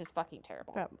true, which is fucking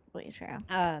terrible. Probably true.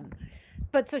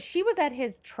 But so she was at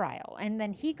his trial and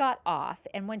then he got off.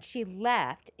 And when she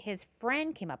left, his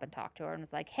friend came up and talked to her and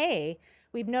was like, hey,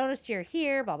 we've noticed you're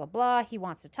here, blah, blah, blah. He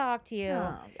wants to talk to you.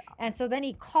 Oh, God. And so then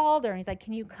he called her and he's like,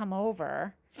 can you come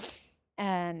over?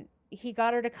 And he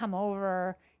got her to come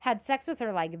over, had sex with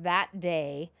her like that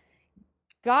day.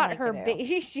 Got Like her, you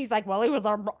do. she's like, well, he was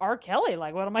R. Kelly.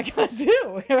 Like, what am I going to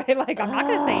do? Right? Like, I'm not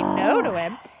going to say no to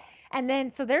him. And then,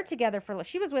 so they're together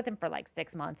she was with him for like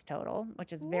 6 months total,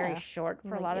 which is very Yeah, short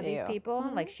for a like lot you of these do. people.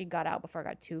 Mhm. Like, she got out before it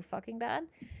got too fucking bad.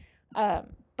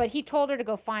 But he told her to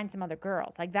go find some other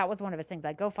girls. Like, that was one of his things.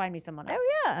 Like, go find me someone else.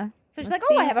 Oh yeah. So she's That like,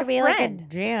 oh, I seems have a to be friend. like a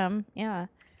jam. Yeah.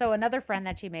 So another friend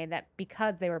that she made, that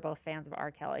because they were both fans of R.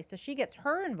 Kelly, so she gets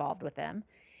her involved with him.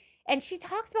 And she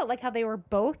talks about, like, how they were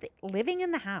both living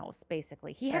in the house,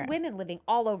 basically. He had Sure. women living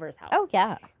all over his house. Oh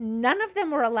yeah. None of them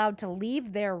were allowed to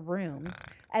leave their rooms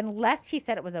unless he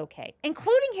said it was okay,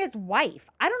 including his wife.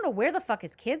 I don't know where the fuck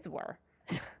his kids were.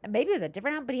 And maybe it was a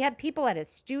different house, but he had people at his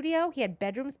studio. He had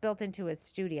bedrooms built into his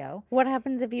studio. What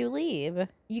happens if you leave?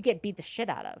 You get beat the shit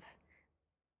out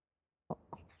of.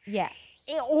 Yeah.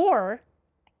 Or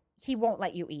he won't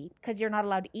let you eat because you're not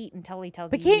allowed to eat until he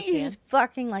tells But you can't you can. just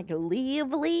fucking like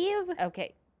leave?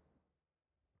 Okay.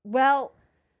 Well,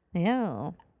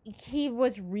 No. he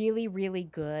was really, really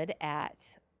good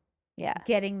at Yeah.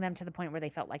 getting them to the point where they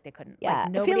felt like they couldn't. Yeah. Like, I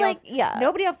nobody feel else, like yeah.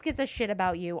 nobody else gives a shit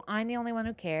about you. I'm the only one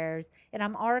who cares, and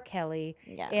I'm R. Kelly.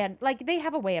 Yeah. And like, they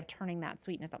have a way of turning that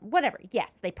sweetness on. Whatever.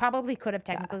 Yes, they probably could have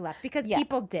technically left because Yeah.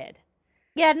 people did.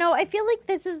 Yeah, no, I feel like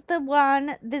this is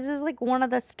like one of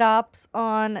the stops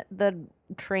on the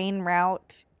train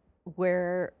route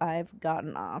where I've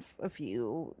gotten off a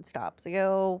few stops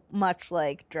ago, much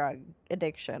like drug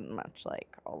addiction, much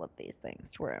like all of these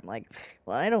things, to where I'm like,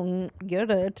 well, I don't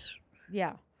get it.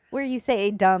 Yeah. Where you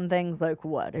say dumb things like,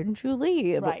 why didn't you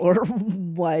leave? Right. Or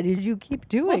why did you keep Well,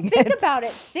 doing think it? about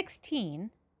it.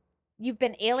 16, you've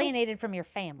been alienated from your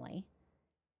family.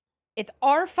 It's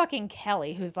R. fucking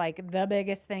Kelly who's like the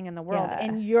biggest thing in the world, Yeah.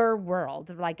 in your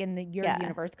world, like in your Yeah.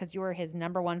 universe, because you were his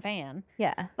number one fan.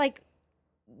 Yeah. Like,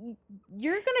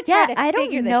 you're gonna try Yeah, to I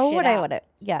figure don't this know shit what out. I would have.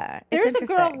 Yeah. It's There's a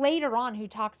girl interesting. later on who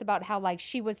talks about how, like,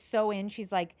 she was so in.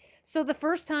 She's like, so the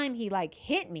first time he like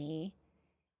hit me,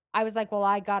 I was like, well,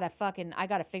 I gotta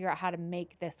figure out how to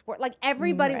make this work. Like,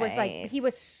 everybody was like, he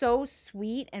was Right. so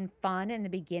sweet and fun in the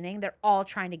beginning. They're all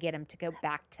trying to get him to go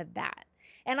back to that.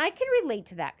 And I can relate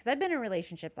to that because I've been in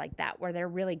relationships like that where they're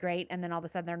really great and then all of a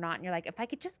sudden they're not. And you're like, if I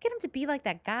could just get him to be like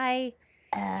that guy,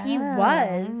 he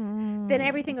was, then Oh.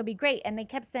 everything would be great. And they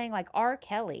kept saying like R.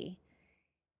 Kelly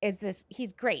is this,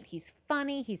 he's great. He's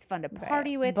funny. He's fun to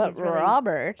party with. But He's really,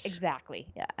 Robert. exactly.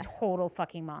 Yeah. Total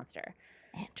fucking monster.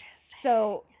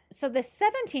 Interesting. So the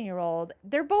 17-year-old,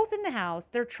 they're both in the house.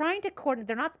 They're trying to coordinate.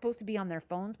 They're not supposed to be on their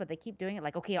phones, but they keep doing it.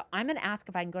 Like, okay, I'm going to ask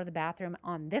if I can go to the bathroom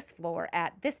on this floor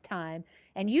at this time,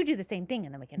 and you do the same thing,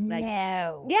 and then we can, like,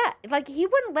 No. yeah, like he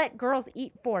wouldn't let girls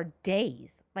eat for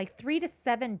days, like 3 to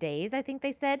 7 days, I think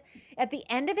they said. At the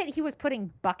end of it, he was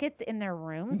putting buckets in their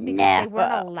rooms because they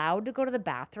weren't No. allowed to go to the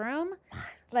bathroom.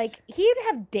 Like he'd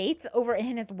have dates over,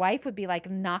 and his wife would be like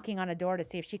knocking on a door to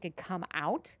see if she could come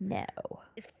out. No.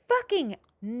 It's fucking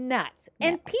nuts.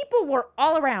 And people were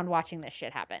all around watching this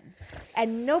shit happen,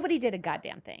 and nobody did a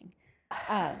goddamn thing.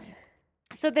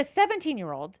 So the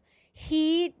 17-year-old,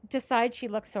 he decides she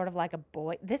looks sort of like a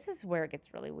boy. This is where it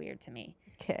gets really weird to me.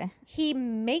 Okay. He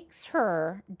makes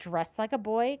her dress like a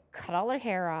boy, cut all her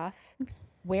hair off,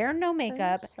 wear no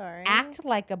makeup, Sorry. act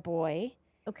like a boy,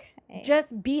 Okay.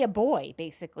 just be a boy,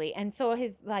 basically. And so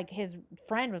his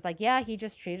friend was like, yeah, he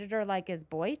just treated her like his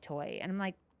boy toy. And I'm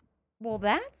like, well,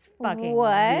 that's fucking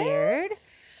weird.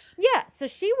 Yeah, so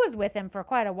she was with him for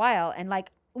quite a while and like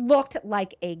looked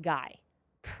like a guy.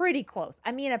 Pretty close.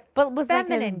 I mean, But was like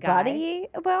his feminine guy. buddy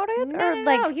about it, No, or no,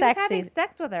 like no. He was sexy? having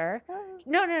sex with her. Oh.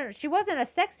 No. She wasn't a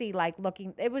sexy like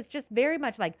looking. It was just very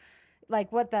much like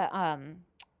what the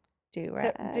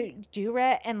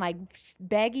do-rag and like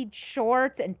baggy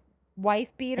shorts and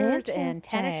wife beaters and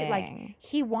tennis. Like Interesting.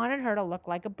 he wanted her to look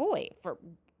like a boy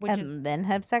which and is then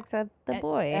have sex with the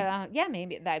boy. yeah,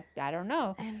 maybe that, I don't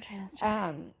know.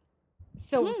 Interesting.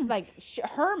 So like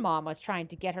her mom was trying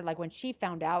to get her, like when she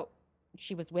found out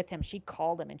she was with him, she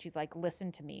called him and she's like,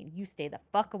 listen to me, you stay the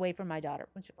fuck away from my daughter,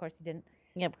 which of course he didn't.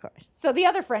 Yeah, of course. So the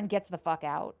other friend gets the fuck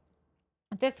out.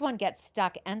 This one gets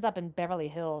stuck, ends up in Beverly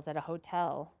Hills at a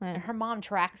hotel, Right. and her mom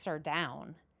tracks her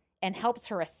down and helps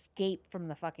her escape from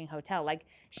the fucking hotel. Like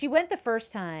she went the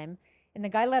first time, and the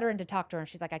guy let her in to talk to her, and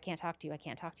she's like, I can't talk to you. I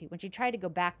can't talk to you. When she tried to go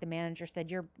back, the manager said,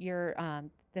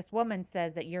 this woman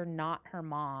says that you're not her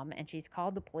mom, and she's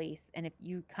called the police, and if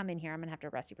you come in here, I'm gonna have to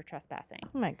arrest you for trespassing.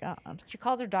 Oh my god. She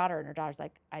calls her daughter, and her daughter's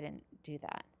like, I didn't do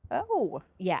that. Oh.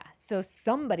 Yeah, so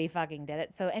somebody fucking did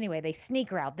it. So anyway, they sneak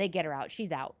her out. They get her out.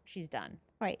 She's out. She's done.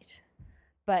 Right.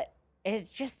 But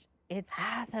it's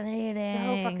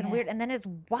Fascinating. so fucking weird. And then his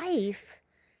wife,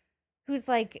 who's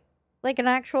like Like an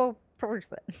actual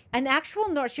person. an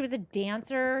actual she was a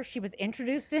dancer. She was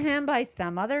introduced to him by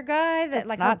some other guy that That's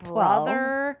like not her 12.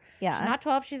 brother. Yeah. She's not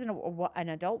 12. She's an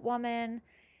adult woman.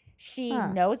 She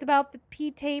Huh. knows about the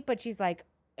P tape, but she's like,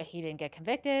 he didn't get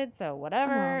convicted, so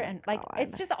whatever. Oh my And like,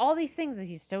 it's God. just all these things that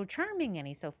he's so charming and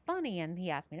he's so funny and he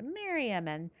asked me to marry him.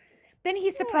 And then he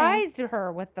surprised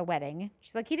her with the wedding.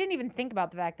 She's like, he didn't even think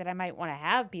about the fact that I might want to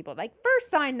have people. Like,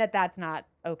 first sign that that's not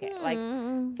okay. Like,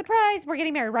 Mm. surprise, we're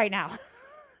getting married right now.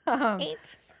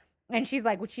 Eight. And she's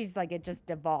like, it just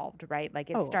devolved, right? Like,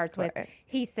 it Oh, of starts with, course.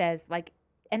 he says, like,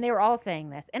 and they were all saying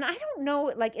this. And I don't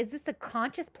know, like, is this a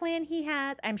conscious plan he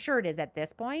has? I'm sure it is at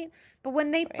this point. But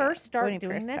when they Right. first start When he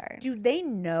doing first this, started. do they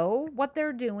know what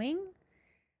they're doing?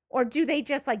 Or do they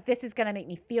just, like, this is going to make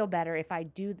me feel better if I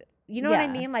do you know what I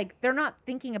Yeah. mean? Like, they're not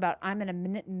thinking about, I'm going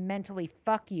to mentally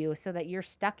fuck you so that you're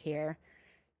stuck here.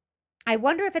 I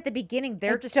wonder if at the beginning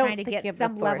they're just don't trying to think get you have the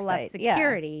some level of foresight. Yeah.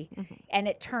 security Mhm. and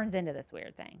it turns into this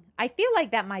weird thing. I feel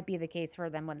like that might be the case for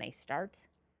them when they start.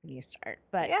 You start.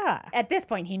 But yeah. at this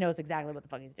point, he knows exactly what the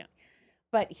fuck he's doing.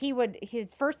 But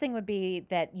his first thing would be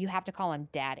that you have to call him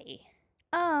daddy,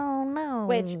 Oh no.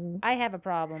 which I have a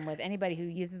problem with anybody who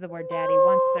uses the word daddy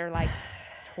once they're like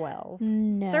 12,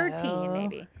 no.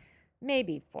 13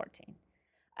 maybe 14.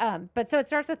 But so it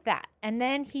starts with that. And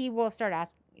then he will start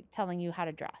telling you how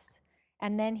to dress.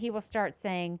 And then he will start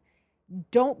saying,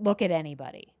 don't look at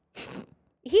anybody.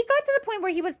 He got to the point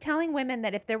where he was telling women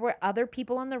that if there were other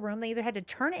people in the room, they either had to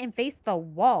turn and face the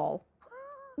wall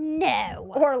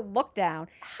No. or look down.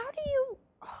 How do you?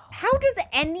 How does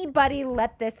anybody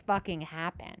let this fucking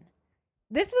happen?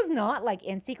 This was not like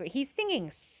in secret. He's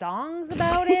singing songs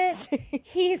about it.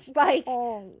 He's like,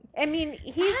 I mean,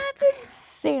 he's That's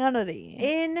insanity.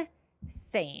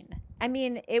 insane. I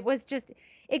mean,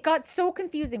 it got so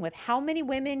confusing with how many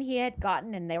women he had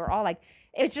gotten, and they were all like,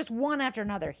 it was just one after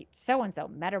another. So and so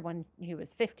met her when he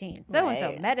was 15. So and so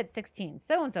Right. met at 16.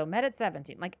 So and so met at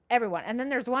 17. Like everyone. And then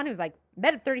there's one who's like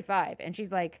met at 35, and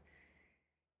she's like,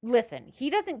 listen, he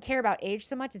doesn't care about age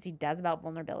so much as he does about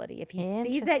vulnerability. If he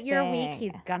sees that you're weak,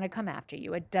 he's Interesting. gonna come after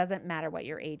you. It doesn't matter what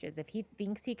your age is. If he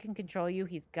thinks he can control you,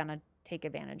 he's gonna take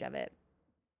advantage of it.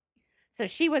 So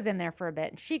she was in there for a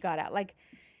bit and she got out. Like,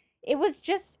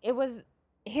 it was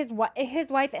his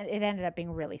wife, and it ended up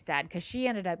being really sad because she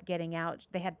ended up getting out.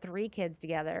 They had 3 kids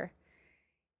together,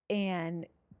 and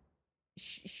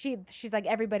she's like,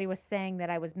 everybody was saying that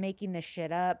I was making this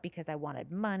shit up because I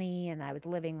wanted money and I was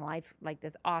living life like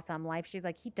this awesome life. She's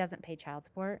like, he doesn't pay child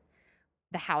support.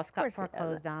 The house got course he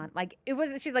foreclosed doesn't. on. Like, it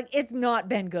was, she's like, it's not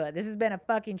been good. This has been a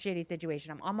fucking shitty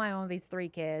situation. I'm on my own with these 3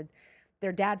 kids.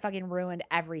 Their dad fucking ruined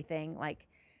everything. Like,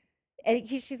 and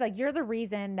she's like, you're the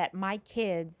reason that my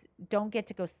kids don't get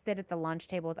to go sit at the lunch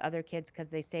table with other kids because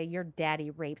they say your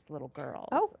daddy rapes little girls.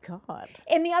 Oh God.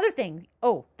 And the other thing,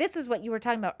 this is what you were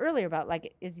talking about earlier about,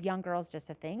 like, is young girls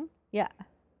just a thing? Yeah.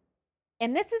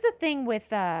 And this is a thing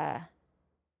with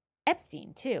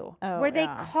Epstein too, Oh, where they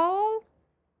yeah. call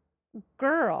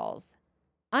girls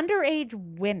underage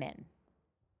women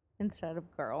Instead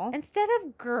of girl. instead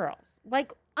of girls.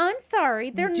 Like, I'm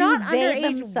sorry, they're Do not they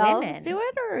underage themselves women. do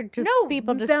it, or just No,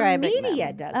 people the describing media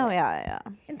them? does Oh it. yeah.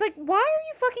 It's like, why are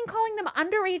you fucking calling them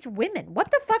underage women?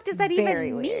 What the fuck does that very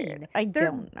even weird. mean? I They're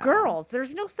don't know. girls.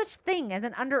 There's no such thing as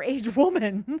an underage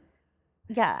woman.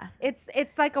 Yeah.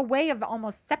 It's like a way of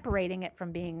almost separating it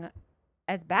from being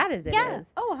as bad as it is. Yeah.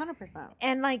 Oh, 100%.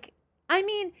 And like, I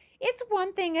mean, it's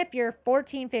one thing if you're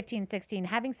 14, 15, 16,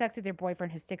 having sex with your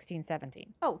boyfriend who's 16,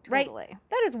 17. Oh, Right? totally.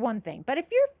 That is one thing. But if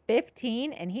you're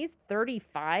 15 and he's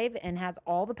 35 and has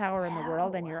all the power in the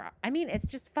world and Wow. you're, I mean, it's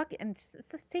just fucking, and it's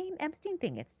the same Epstein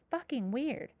thing. It's fucking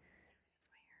weird.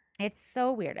 It's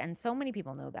so weird. And so many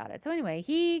people know about it. So anyway,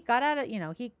 he got out of,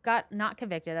 he got not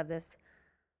convicted of this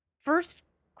first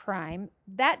crime.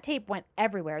 That tape went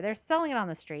everywhere. They're selling it on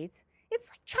the streets. It's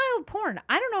like child porn.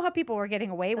 I don't know how people were getting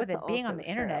away with That's it being on also the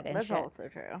internet true. and That's shit. also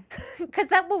true. Because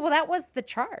that was the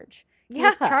charge. He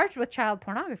was Yeah. charged with child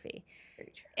pornography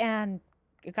Very true. and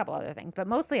a couple other things, but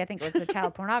mostly I think it was the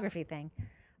child pornography thing,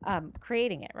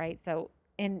 creating it, right? So,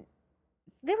 and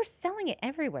they were selling it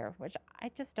everywhere, which I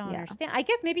just don't Yeah. understand. I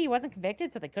guess maybe he wasn't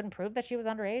convicted, so they couldn't prove that she was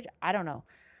underage. I don't know.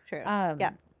 True.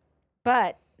 Yeah.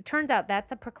 But it turns out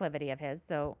that's a proclivity of his.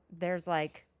 So there's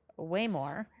like way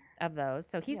more of those.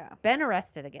 So he's Yeah. been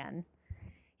arrested again.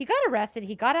 He got arrested.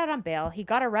 He got out on bail. He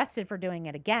got arrested for doing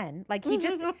it again. Like he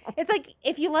just, it's like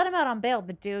if you let him out on bail,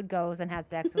 the dude goes and has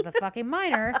sex with a fucking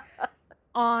minor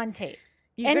on tape.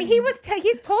 And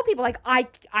he's told people like,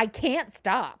 I can't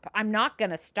stop. I'm not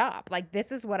going to stop. Like,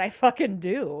 this is what I fucking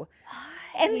do.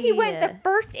 And he went, the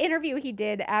first interview he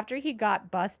did after he got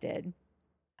busted,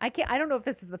 I don't know if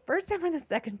this is the first time or the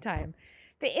second time.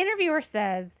 The interviewer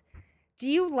says, "Do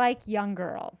you like young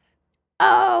girls?"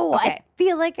 Oh, Okay. I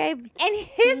feel like I've And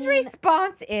his seen-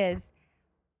 response is,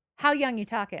 "How young you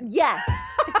talking?" Yes.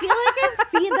 I feel like I've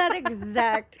seen that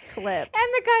exact clip.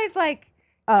 And the guy's like,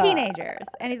 teenagers.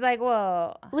 And he's like,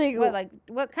 "Well,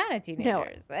 what kind of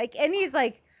teenagers?" Like, and he's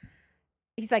like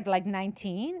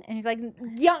 19, and he's like,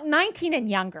 young, 19 and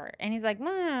younger, and he's like,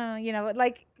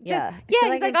 like, just Yeah, yeah. I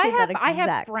feel He's like like, I've seen that I have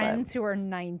exact friends clip. who are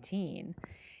 19.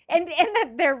 And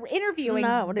that they're interviewing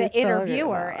not what the he's talking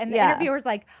interviewer, about. and the Yeah. interviewer's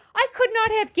like, "I could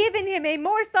not have given him a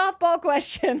more softball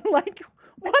question." Like,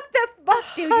 what the fuck,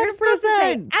 dude? You're supposed to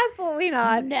say 100%. absolutely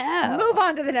not. No. Move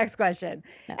on to the next question.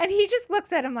 No. And he just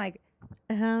looks at him like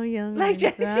How young Like, are you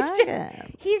just-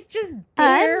 talking? he's just I'm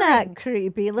daring, not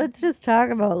creepy. Let's just talk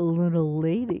about little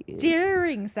ladies.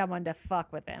 daring someone to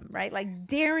fuck with him, right? Like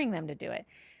daring them to do it.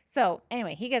 So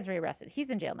anyway, he gets rearrested. He's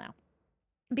in jail now.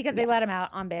 Because they let him out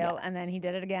Yes. on bail, and Yes. then he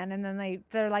did it again, and then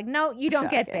they're like, "No, you don't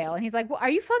get Shocking. bail." And he's like, "Well, are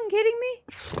you fucking kidding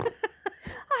me?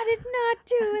 I did not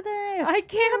do this. I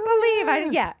can't believe I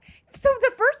yeah." So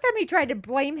the first time he tried to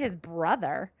blame his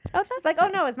brother, Oh, that's it's like, "Oh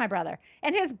no, it's my brother."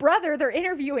 And his brother, they're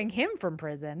interviewing him from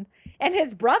prison, and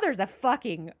his brother's a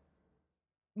fucking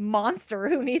monster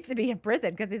who needs to be in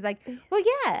prison because he's like, "Well,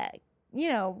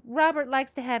 yeah, Robert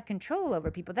likes to have control over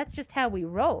people. That's just how we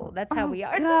roll. That's how we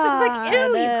are." And it's like,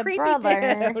 ew, you creepy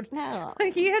brother. dude. No.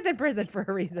 He is in prison for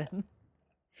a reason.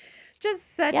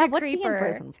 Just such Yeah, a what's he in creeper.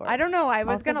 prison for? I don't know. I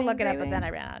was Also gonna being look it up, but creepy? then I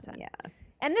ran out of time. Yeah.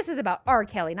 And this is about R.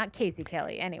 Kelly, not Casey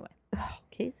Kelly. Anyway, Oh,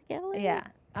 Casey Kelly?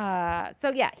 yeah.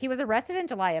 So yeah, he was arrested in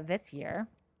July of this year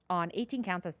on 18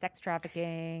 counts of sex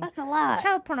trafficking, That's a lot.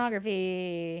 child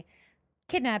pornography,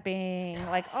 kidnapping,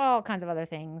 like all kinds of other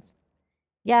things.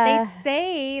 Yeah. They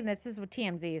say, and this is with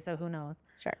TMZ, so who knows?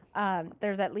 Sure.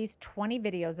 There's at least 20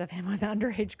 videos of him with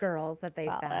underage girls that they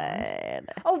found. Solid.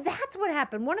 Oh, that's what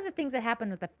happened. One of the things that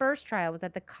happened with the first trial was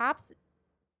that the cops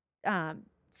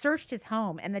searched his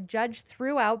home, and the judge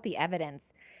threw out the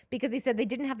evidence because he said they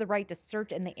didn't have the right to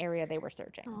search in the area they were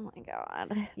searching. Oh my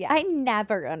god. Yeah. I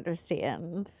never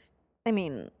understand. I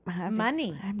mean, Money,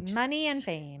 obviously, I'm money and just-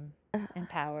 fame and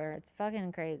power. It's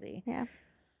fucking crazy. Yeah.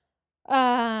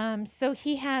 So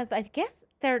he has, I guess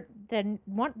the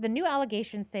new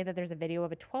allegations say that there's a video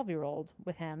of a 12-year-old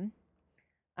with him.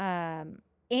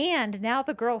 And now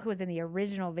the girl who was in the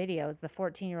original videos, the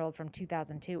 14-year-old from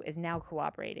 2002, is now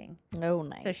cooperating. Oh,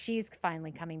 nice. So she's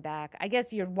finally coming back. I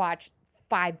guess you'd watch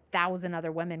 5,000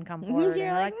 other women come forward. You're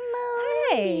and like,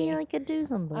 hey. maybe I could do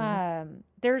something.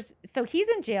 So he's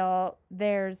in jail.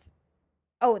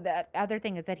 The other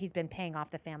thing is that he's been paying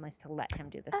off the families to let him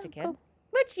do this to kids. Cool.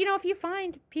 Which, if you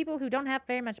find people who don't have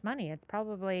very much money, it's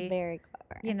probably Very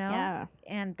clever. Yeah.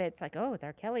 And it's like, oh, it's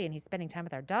R. Kelly, and he's spending time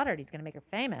with our daughter, and he's going to make her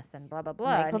famous, and blah, blah,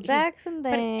 blah. Michael and Jackson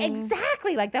thing.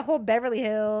 Exactly. Like the whole Beverly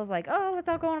Hills, like, oh, let's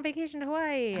all go on vacation to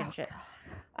Hawaii and shit.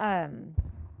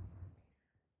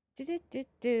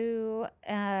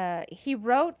 He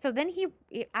wrote, so then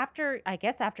after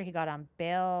he got on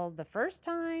bail the first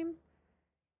time,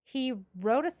 he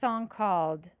wrote a song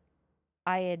called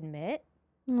I Admit.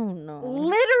 Oh, no.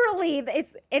 Literally,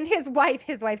 it's, and his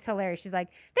wife's hilarious. She's like,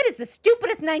 that is the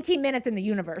stupidest 19 minutes in the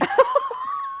universe.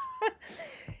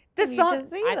 The song,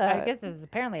 I guess this is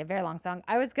apparently a very long song.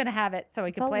 I was going to have it so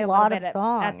we could play a little bit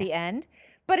at the end.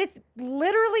 But it's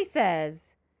literally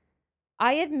says,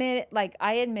 I admit,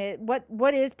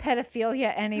 what is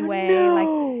pedophilia anyway? No. Like,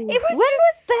 it was when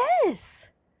was this?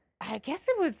 I guess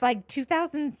it was like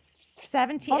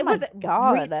 2017. Oh it my was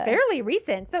God. fairly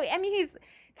recent. So, I mean,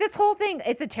 this whole thing,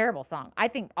 it's a terrible song. I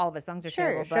think all of his songs are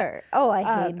terrible. Sure. Oh, I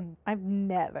hate him. I've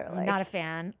never liked. Not a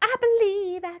fan. I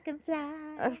believe I can fly.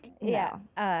 No.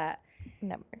 Yeah.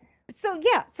 Never. So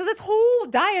this whole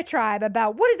diatribe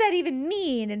about what does that even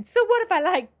mean? And so what if I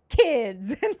like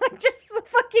kids? And like just a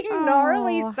fucking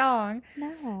gnarly song.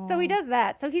 No. So he does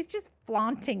that. So he's just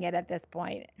flaunting it at this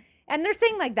point. And they're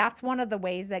saying like that's one of the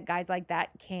ways that guys like that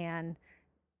can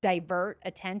divert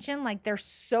attention. Like they're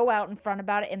so out in front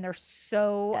about it, and they're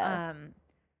so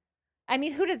I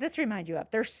mean, who does this remind you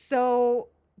of? They're so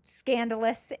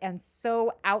scandalous and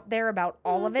so out there about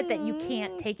all of it that you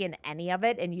can't take in any of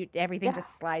it, and everything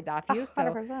just slides off you.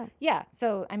 100%.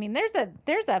 So I mean, there's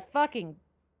a fucking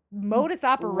modus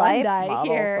operandi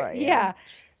here. Yeah,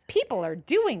 people are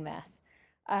doing this.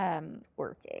 It's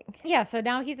working. Yeah, so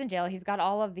now he's in jail. He's got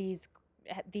all of these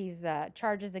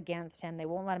charges against him. They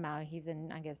won't let him out. He's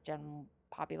in, I guess, general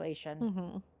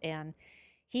population, and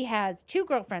he has 2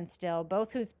 girlfriends still,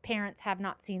 both whose parents have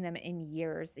not seen them in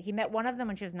years. He met one of them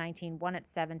when she was 19, one at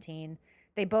 17.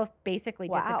 They both basically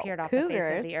disappeared off the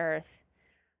face of the earth.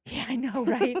 Yeah, I know,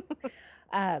 right?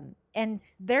 And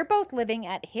they're both living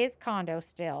at his condo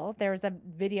still. There's a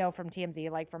video from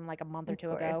TMZ, like from a month or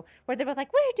 2 ago, where they're both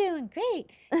like, "We're doing great."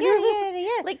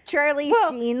 Yeah. Like Charlie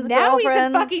Sheen's now girlfriends. He's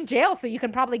in fucking jail, so you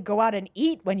can probably go out and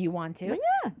eat when you want to. Well,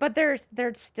 yeah. But they're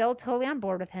still totally on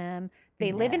board with him.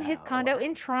 They live in his condo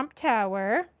in Trump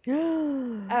Tower.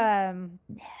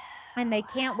 And they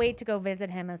can't wait to go visit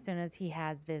him as soon as he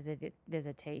has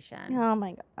visitation. Oh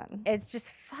my God. It's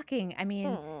just fucking, I mean,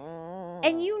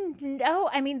 and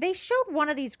I mean, they showed one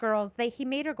of these girls, he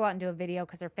made her go out and do a video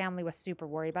because her family was super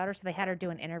worried about her. So they had her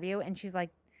do an interview, and she's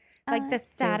like the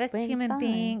saddest human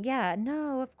being. Yeah,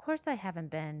 no, of course I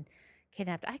haven't been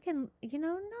kidnapped. I can,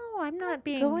 no, I'm not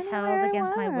being held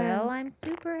against my will. I'm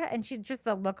super, and she just,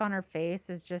 the look on her face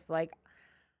is just like,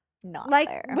 not like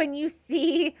there. when you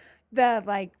see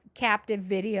the captive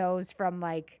videos from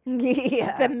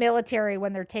the military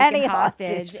when they're taken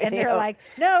hostage and they're like,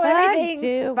 no,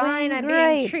 everything's fine. I'm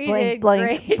being treated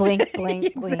great. Blink,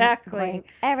 exactly. blink.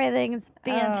 Everything's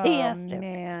fantastic. Oh,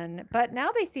 man. But now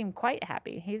they seem quite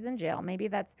happy. He's in jail. Maybe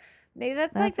that's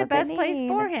like the what best they place need.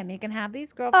 for him. He can have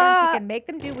these girlfriends. He can make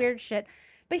them do weird shit.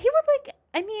 But he would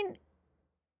I mean,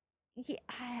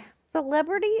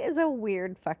 celebrity is a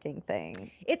weird fucking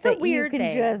thing. It's a weird you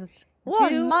can thing. Just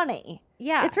money.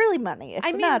 Yeah. It's really money. It's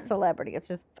I mean, not celebrity. It's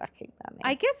just fucking money.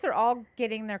 I guess they're all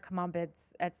getting their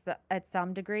comeuppance at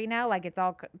some degree now. Like it's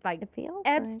all like it feels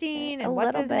Epstein like and a what's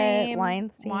little his bit name?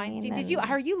 Weinstein.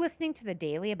 Are you listening to the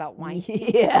Daily about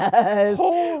Weinstein? Yes.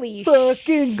 Holy fucking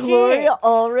shit. Gloria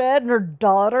Allred and her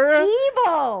daughter.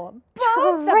 Evil.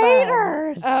 Both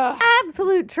Traitors. of them. Ugh.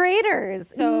 Absolute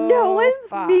traitors. So no one's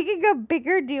fucked. making a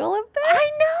bigger deal of this.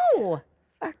 I know.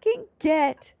 Fucking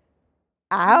get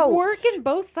out. Working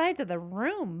both sides of the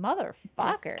room,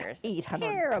 motherfuckers.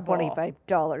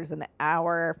 $825 an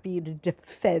hour for you to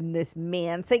defend this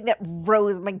man, saying that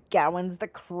Rose McGowan's the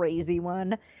crazy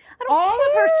one. All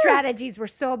of her strategies were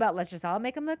so about let's just all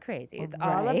make them look crazy. It's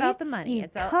all about the money. You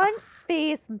It's all. cunt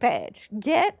face bitch.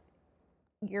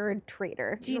 You're a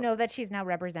traitor. Do you know that she's now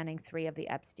representing 3 of the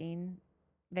Epstein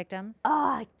victims.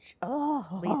 Lisa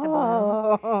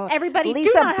Bloom. Everybody, Lisa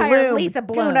do not hire Bloom. Lisa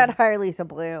Bloom. Do not hire Lisa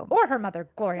Bloom. Or her mother,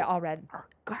 Gloria Allred.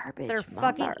 Garbage. They're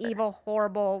fucking mother. evil,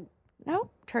 horrible,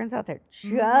 Nope. Turns out they're just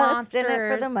in it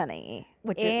for the Monsters money,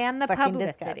 which and is the fucking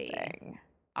publicity. disgusting.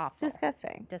 Awful. It's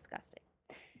disgusting. disgusting.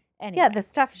 Anyway. Yeah, the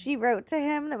stuff she wrote to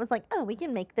him that was like, oh, we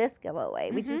can make this go away.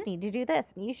 We Mm-hmm. just need to do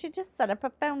this. And you should just set up a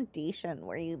foundation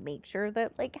where you make sure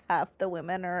that like half the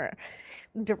women are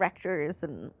directors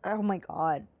and oh my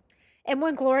God. And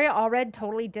when Gloria Allred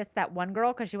totally dissed that one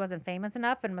girl because she wasn't famous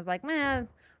enough and was like, man,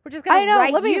 we're just going I to know,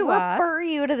 write let me you up. refer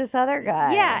you to this other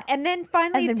guy. Yeah, and then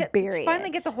finally, And then bury she finally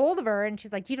it. gets a hold of her and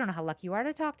she's like, you don't know how lucky you are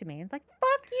to talk to me. And it's like,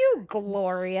 fuck you,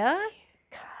 Gloria.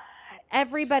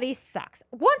 Everybody sucks.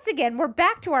 Once again, we're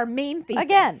back to our main thesis.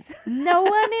 Again, no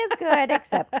one is good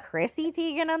except Chrissy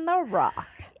Teigen and The Rock.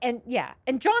 And yeah,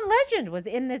 and John Legend was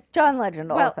in this. John Legend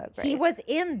Well, also great. he was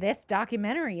in this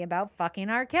documentary about fucking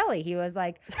R. Kelly. He was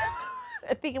like,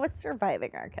 I think it was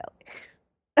Surviving R.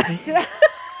 Kelly.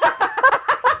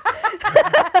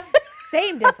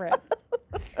 same difference.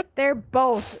 They're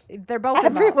both involved.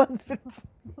 Everyone's been.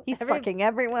 He's Every- fucking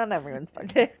everyone. Everyone's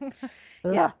fucking.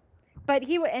 Yeah. Ugh. But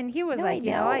he was No, like,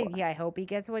 I know. I hope he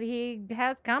gets what he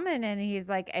has coming. And he's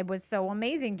like, it was so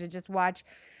amazing to just watch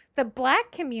the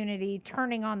black community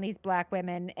turning on these black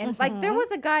women. And like, there Mhm.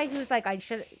 was a guy who was like,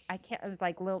 it was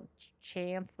like Lil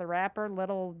Chance the rapper,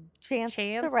 Chance the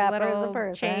Chance, rapper is a Little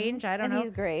person. Change, I don't and know. he's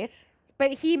great.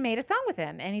 But he made a song with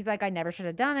him. And he's like, I never should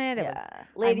have done it. It was, Yeah.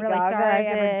 Lady really Gaga sorry I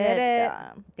ever did it.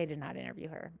 Yeah. they did not interview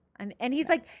her. And he's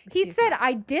like, he said,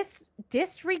 I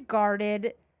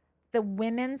disregarded the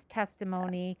women's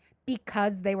testimony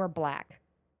because they were black.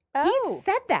 Oh, He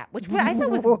said that, which I thought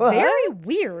was What? very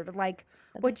weird. Like,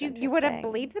 that would is you would have interesting.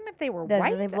 believed them if they were This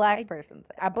white? is a black person.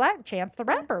 said A it. black Chance the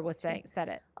rapper was said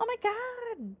it. Oh my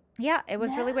God. Yeah, it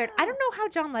was really weird. I No. don't know how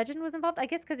John Legend was involved. I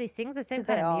guess because he sings the same 'Cause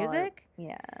they kind of all are- music.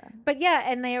 Yeah. But yeah,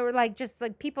 and they were like, just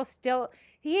like people still.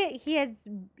 He has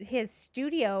his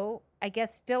studio. I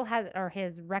guess still has, or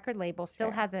his record label still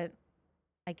Sure. hasn't.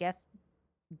 I guess,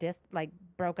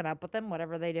 broken up with them.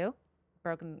 Whatever they do,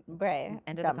 Right. End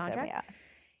of the Dumped him, contract? yeah.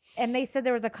 And they said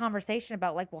there was a conversation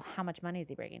about like, well, how much money is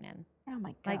he bringing in? Oh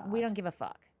my God. Like, we don't give a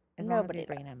fuck as long as Nobody he's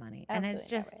does. bringing in money. And it's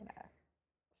Absolutely just, nobody does.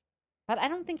 but I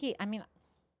don't think he. I mean,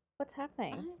 What's I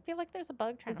happening? feel like there's a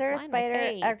bug trying Is to there a fly in my spider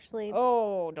face. actually?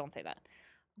 Oh, don't say that.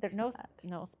 There's No, not.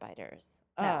 no spiders.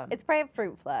 No, it's probably a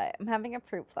fruit fly. I'm having a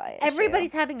fruit fly. issue.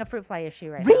 everybody's having a fruit fly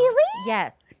issue right now. Really?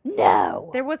 Yes. No.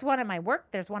 There was one at my work.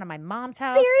 There's one at my mom's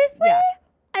house. Seriously? Yeah.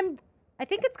 I'm I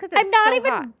think it's because it's I'm not so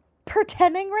even hot.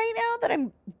 pretending right now that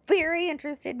I'm very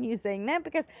interested in you saying that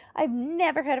because I've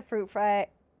never had a fruit fly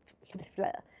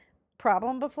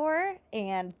problem before,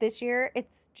 and this year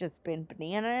it's just been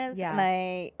bananas. Yeah. And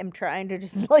I am trying to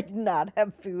just like not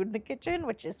have food in the kitchen,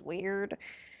 which is weird.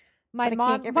 My but I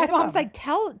can't get my rid of mom's 'em. like,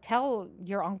 tell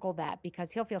your uncle that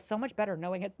because he'll feel so much better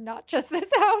knowing it's not just this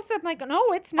house. I'm like,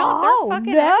 no, it's not. They're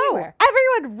fucking everywhere.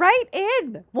 Everyone, write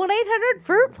in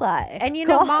 1-800-FRUIT FLY. And you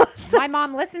know, Call mom, us. my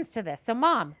mom listens to this. So,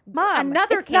 mom, Mom,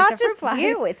 another it's case not of fruit just flies.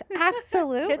 you. It's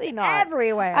absolutely It's not.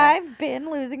 everywhere. I've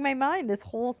been losing my mind this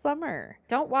whole summer.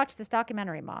 Don't watch this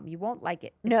documentary, mom. You won't like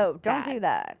it. It's No, don't bad. do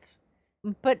that.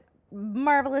 But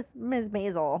Marvelous Ms.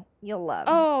 Maisel, you'll love.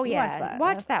 Oh You yeah,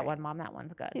 watch That's that great. one, mom. That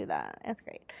one's good. Do that. It's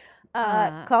great.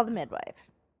 Uh, Call the Midwife.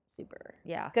 Super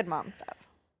Yeah. good mom stuff.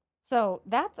 So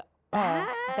that's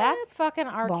fucking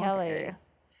R. Kelly.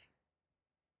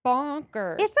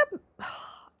 Bonkers. It's a.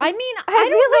 I mean, I I don't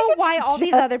feel like know why it's all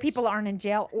these other just- people aren't in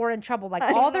jail or in trouble. Like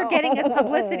I all they're getting is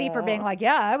publicity for being know. like,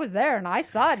 yeah, I was there and I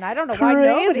saw it and I don't know why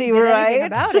nobody Crazy, did anything right?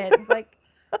 about it. It's like,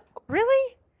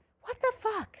 really? What the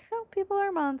fuck? No, people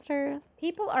are monsters.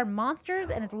 People are monsters,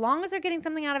 and as long as they're getting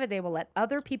something out of it, they will let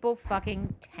other people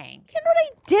fucking tank. You know what I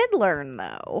did learn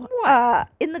though? What?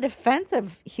 In the defense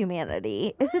of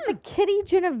humanity, is that the Kitty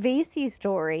Genovese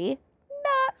story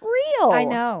not real? I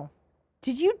know.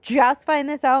 Did you just find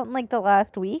this out in like the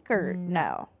last week or No.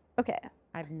 no? Okay.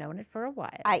 I've known it for a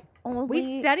while. I only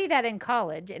We studied that in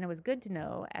college, and it was good to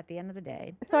know at the end of the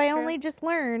day. so Not I true. only just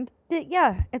learned that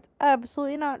yeah, it's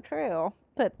absolutely not true.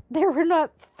 But there were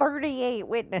not 38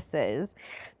 witnesses.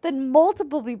 Then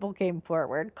multiple people came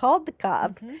forward, called the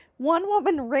cops. Mhm. One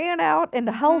woman ran out and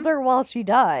held her while she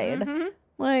died. Mhm.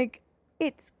 Like,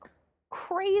 it's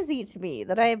crazy to me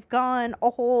that I've gone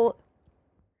a whole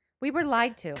We were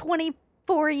lied to.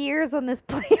 24 years on this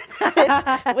planet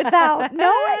without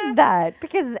knowing that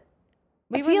because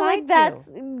We I were feel lied like to.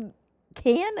 that's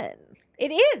canon.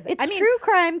 It is. It's I mean, true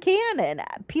crime canon.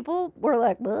 People were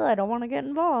like, well, I don't want to get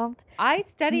involved. I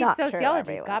studied Not true,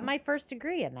 sociology, got everyone. my first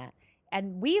degree in that.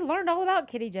 And we learned all about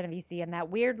Kitty Genovese and that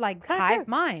weird like It's not hive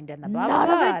true. mind and the blah None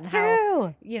blah blah. of And it's how,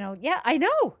 true. yeah, I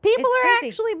know. People It's are crazy.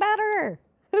 actually better.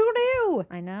 Who knew?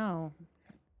 I know.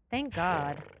 Thank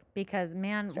God. Because,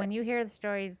 man, It's true. when you hear the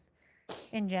stories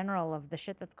in general of the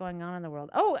shit that's going on in the world.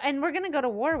 Oh, and we're going to go to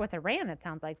war with Iran, it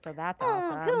sounds like. So that's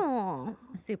awesome. Oh,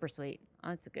 Super sweet.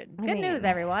 That's good. I Good news, mean-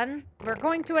 everyone. We're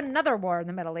going to another war in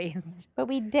the Middle East. but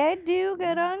we did do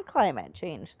good on climate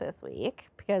change this week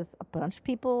because a bunch of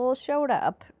people showed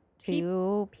up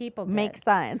to People make did.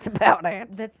 science about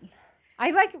it. That's.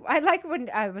 I like when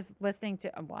I was listening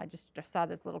to. Well, I just saw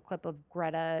this little clip of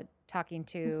Greta talking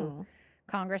to Mhm.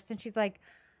 Congress, and she's like,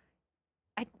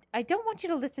 I don't want you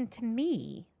to listen to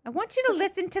me. I want you to To the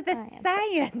listen to the science."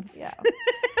 science. Yeah.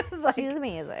 I was like, She's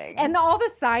amazing. and all the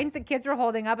signs that kids were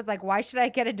holding up is like, why should I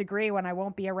get a degree when I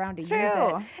won't be around to use it?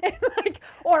 True. And like,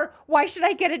 or why should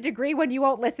I get a degree when you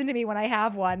won't listen to me when I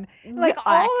have one? Like Yeah,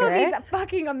 all of accurate. these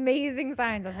fucking amazing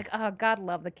signs. I was like, oh, God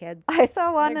love the kids. I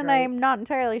saw one They're and great. I'm not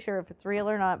entirely sure if it's real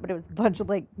or not, but it was a bunch of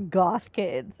like goth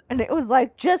kids. And it was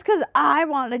like, just because I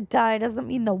want to die doesn't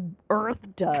mean the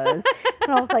earth does.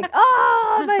 And I was like,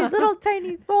 oh, my little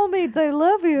tiny soulmates, I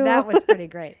love you. That was pretty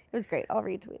great. It was great. I'll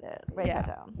retweet it. Write Yeah. that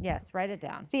down. Yes, write it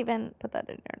down. Steven, put that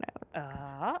in your notes.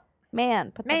 Uh,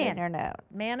 Man, put that in man. your notes.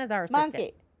 man is our assistant.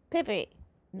 Monkey, Pippi,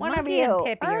 one of Monkey you. and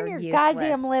Pippi Earn are your useless.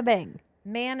 goddamn living.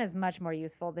 Man is much more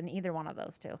useful than either one of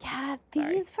those two. Yeah,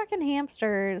 Sorry. these fucking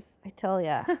hamsters, I tell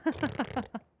ya, Good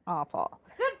awful.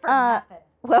 for nothing.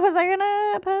 What was I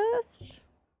gonna post?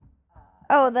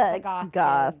 Oh, the goth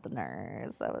goth kids.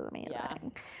 nerds. That was amazing.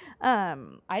 Yeah.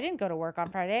 I didn't go to work on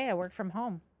Friday. I worked from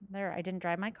home. I didn't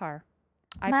drive my car.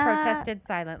 I protested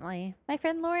silently. My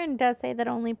friend Lauren does say that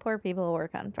only poor people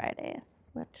work on Fridays,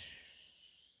 which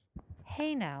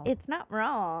Hey, now. it's not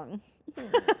wrong.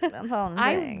 That's all I'm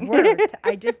I saying. worked.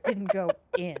 I just didn't go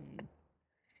in.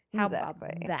 How Exactly.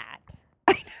 about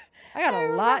that? I got I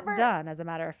a lot remember- done, as a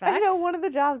matter of fact. I know one of the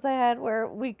jobs I had where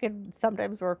we could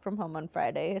sometimes work from home on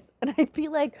Fridays, and I'd be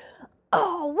like,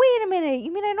 "Oh, wait a minute!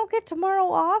 You mean I don't get tomorrow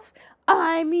off?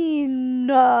 I mean,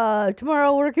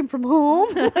 tomorrow working from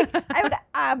home?" Like, I would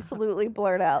absolutely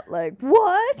blurt out, like,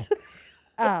 "What?"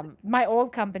 My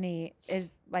old company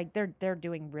is like they're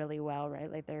doing really well, right?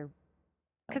 Like their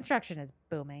construction is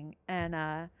booming,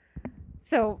 and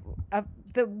so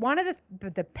the one of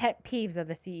the pet peeves of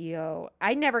the CEO,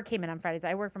 I never came in on Fridays.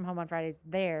 I work from home on Fridays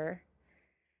there,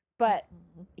 but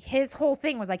his whole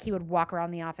thing was like he would walk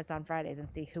around the office on Fridays and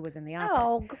see who was in the office.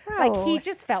 Oh, gross! Like he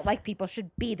just felt like people should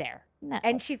be there. no.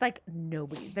 And she's like,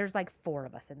 nobody. There's like 4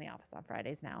 of us in the office on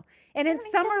Fridays now. And in don't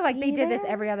need to summer, like they be did this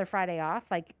there. every other Friday off.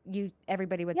 Like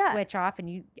everybody would Yeah. switch off,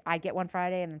 and I get one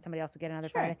Friday, and then somebody else would get another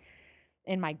Sure. Friday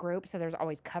in my group. So there's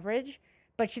always coverage.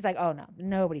 But she's like, oh no,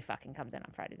 nobody fucking comes in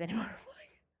on Fridays anymore. I'm like,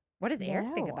 what does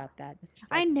Eric think No. about that? She's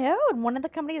I like, know. And one of the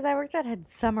companies I worked at had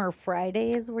summer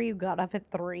Fridays where you got up at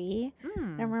 3.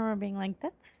 "Hmm, I remember being like,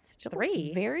 "That's still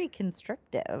 3? very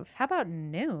constrictive." how about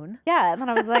noon? Yeah, and then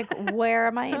I was like, where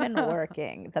am I even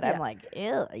working? That Yeah. I'm like,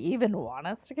 ew, you even want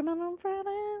us to come in on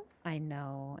Fridays? I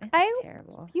know. It's I-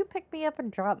 terrible. If you pick me up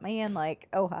and drop me in like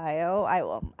Ohio, I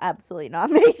will absolutely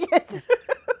not make it.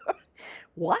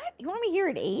 What? You want me here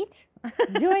at 8?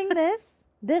 Doing this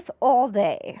all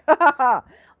day.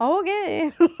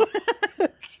 Okay.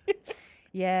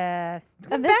 Yeah.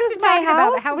 And Back this to is my talking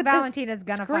about house how with this Valentina's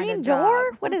gonna find a Screen job.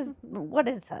 door? What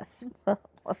is this?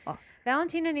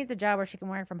 Valentina needs a job where she can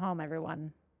work from home,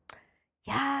 everyone.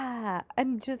 Yeah,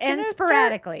 I'm just And gonna start-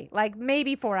 sporadically, like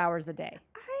maybe 4 hours a day.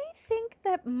 I think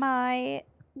that my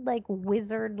like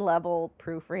wizard level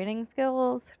proofreading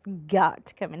skills have got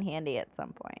to come in handy at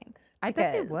some point. I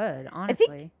bet they because would,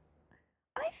 honestly.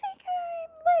 I think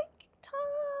I'm like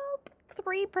top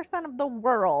 3% of the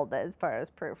world as far as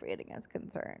proofreading is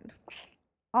concerned.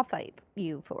 I'll fight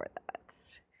you for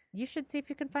that. You should see if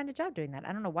you can find a job doing that.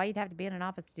 I don't know why you'd have to be in an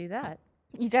office to do that.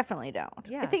 You definitely don't. I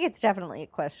Yeah. think it's definitely a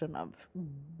question of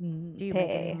Do you make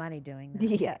any money doing that?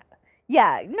 Yeah.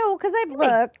 Yeah, no, because I've Make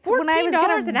looked when I was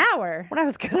 $14 an gonna hour. when I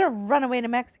was gonna run away to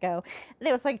Mexico, and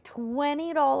it was like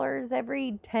 $20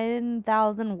 every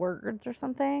 10,000 words or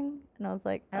something, and I was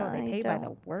like, Oh, they I pay by the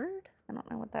don't, word? I don't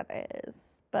know what that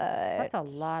is, but That's a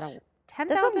lot of a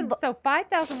 10,000. lo- So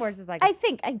 5,000 words is like I a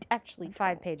think I actually don't.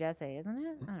 5-page essay, isn't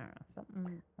it? I don't know.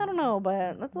 Something. I don't know,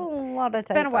 but that's a lot of. It's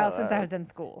been a while since I was in typos.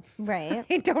 school. Right.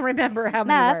 I don't remember how many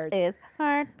Math words. is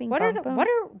hard. Bing, What are bong,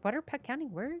 boom. what are pet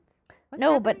counting words? What's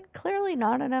No, happening? but clearly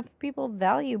not enough people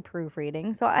value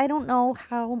proofreading, so I don't know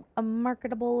how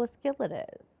marketable a skill it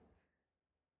is.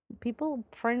 People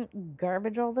print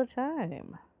garbage all the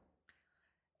time.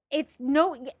 It's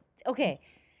no okay.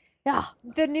 Yeah.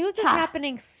 The news is Ha.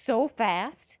 happening so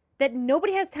fast that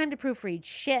nobody has time to proofread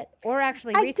shit or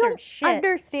actually I research don't shit.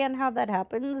 understand how that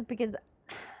happens because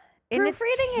And it's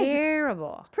proofreading is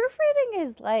terrible. proofreading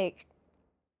is like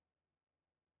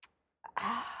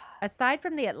Aside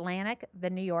from the Atlantic, the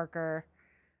New Yorker,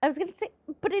 I was gonna say,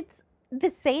 but it's the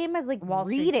same as like Wall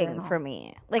Street reading Journal. for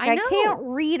me. Like I I can't know.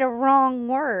 read a wrong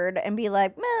word and be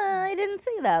like, I didn't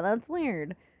see that. That's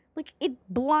weird. Like it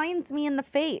blinds me in the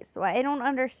face. So I don't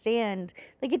understand.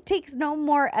 Like it takes no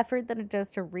more effort than it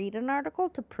does to read an article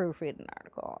to proofread an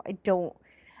article. I don't.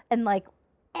 And like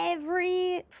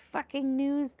every fucking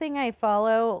news thing I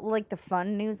follow, like the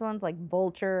fun news ones, like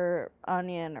Vulture,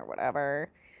 Onion, or whatever,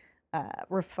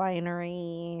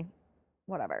 Refinery,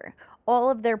 whatever, all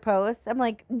of their posts, I'm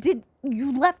like, did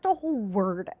you left a whole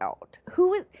word out?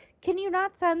 Who is, can you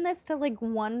not send this to like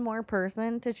one more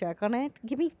person to check on it?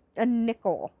 Give me a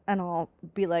nickel and I'll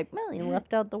be like, well, you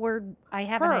left out the word I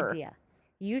have her. an idea.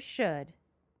 You should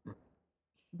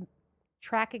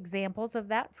track examples of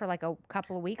that for like a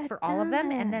couple of weeks I for all of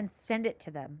them and then don't. send it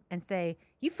to them and say,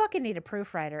 you fucking need a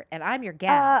proofwriter and I'm your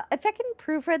gal. If I can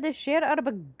proofread the shit out of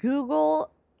a Google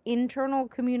internal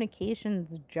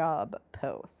communications job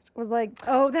post, I was like,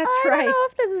 Oh, that's I right. don't know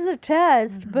if this is a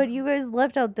test, but you guys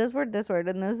left out this word,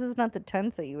 and this is not the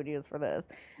tense that you would use for this.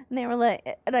 And they were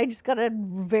like, and I just got a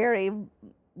very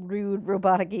rude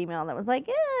robotic email that was like,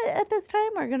 yeah, at this time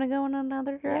we're gonna go in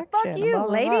another direction. fuck and you, blah, blah,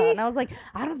 blah. lady. And I was like,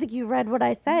 I don't think you read what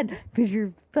I said because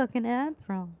your fucking ad's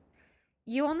wrong.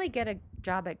 You only get a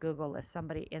job at Google if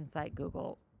somebody inside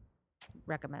Google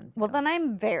recommends Well, you. then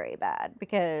I'm very bad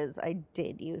because I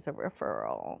did use a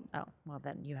referral. Oh, well,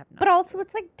 then you have no But also, excuse.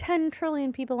 it's like 10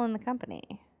 trillion people in the company.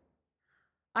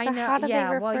 I so know. how do they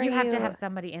Yeah, well, refer you have to you- have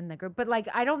somebody in the group, but like,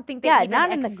 I don't think they Yeah, even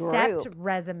not in the accept group.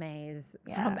 resumes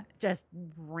from Yeah. just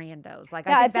randos. Like,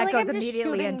 Yeah, I I think feel that like goes I'm just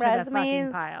immediately shooting into the fucking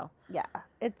resumes. pile. Yeah,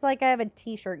 it's like I have a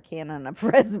t-shirt cannon of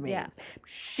resumes,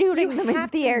 shooting You them into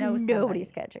have the to air. know Nobody's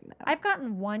somebody. catching them. I've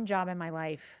gotten one job in my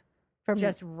life From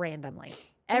just randomly.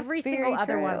 Every single very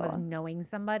other one was true. knowing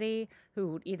somebody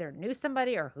who either knew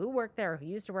somebody or who worked there or who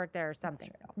used to work there or something.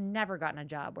 true. It's never gotten a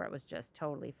job where it was just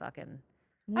totally fucking.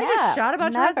 no, I just shot a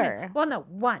bunch of never. resumes. Well, no,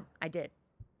 one I did,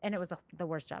 and it was the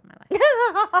worst job in my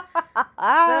life.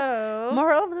 So,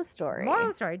 Moral of the story. moral of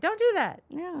the story: don't do that.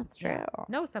 Yeah, it's true. Yeah,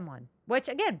 know someone. Which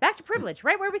again, back to privilege,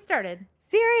 right where we started.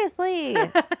 Seriously,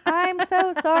 I'm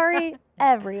so sorry,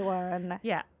 everyone,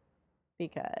 Yeah,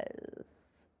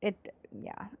 because it's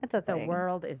a the thing.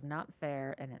 world is not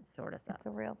fair, and it sort of sucks.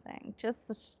 It's a real thing. Just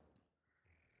the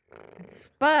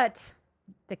But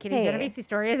the Kitty Hey. Genovese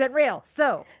story isn't real,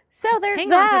 so there's hang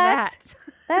that. on to that.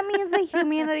 That means that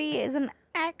humanity isn't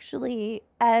actually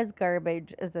as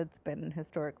garbage as it's been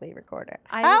historically recorded.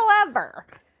 However,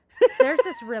 There's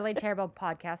this really terrible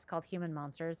podcast called Human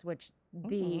Monsters, which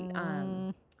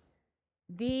Mm.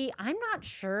 the I'm not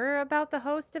sure about the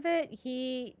host of it.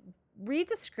 He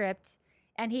reads a script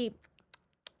and he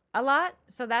a lot,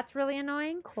 so that's really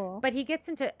annoying. cool. But he gets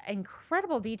into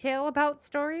incredible detail about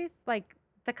stories, like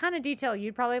the kind of detail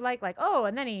you'd probably like oh,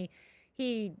 and then he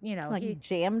like he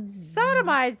jammed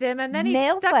sodomized him, and then he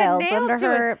nail stuck a files nail under to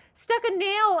her. stuck a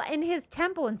nail in his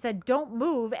temple and said, "Don't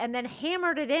move," and then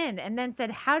hammered it in, and then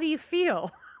said, "How do you feel?"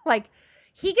 Like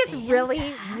he gets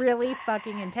really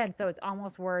fucking intense. So it's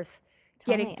almost worth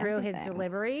Tell getting me through his everything.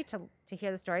 delivery to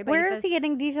hear the story. But Where he is he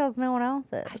getting details no one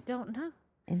else is? I don't know.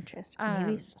 Interesting. Um,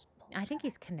 Maybe he's just I think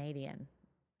he's Canadian.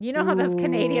 You know how those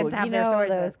Canadians Ooh, have you their know stories.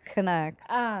 those connects.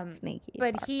 But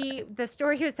Sneaky. the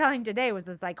story he was telling today was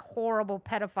this like horrible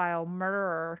pedophile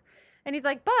murderer, and he's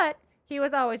like, but he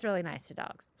was always really nice to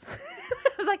dogs. I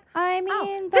was like, I oh,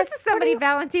 mean, this that's is somebody pretty-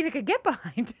 Valentina could get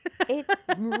behind. It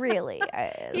really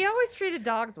is. He always treated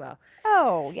dogs well.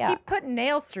 Oh yeah. He put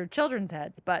nails through children's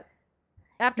heads, but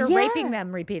after Yeah. raping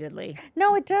them repeatedly.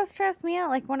 No, it does stress me out.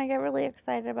 Like when I get really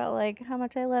excited about like how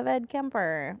much I love Ed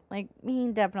Kemper. Like he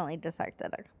definitely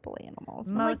dissected a couple animals.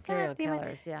 And I'm Most like, serial "God damn it."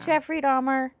 killers, yeah. Jeffrey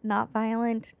Dahmer, not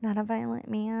violent, not a violent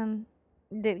man.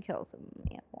 Did kill some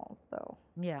animals though,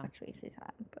 Yeah. which makes me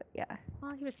sad. But yeah.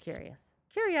 Well, he was curious.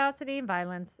 Curiosity and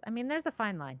violence. I mean, there's a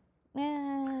fine line.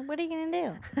 What are you gonna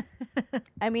do?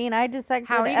 I mean, I dissected.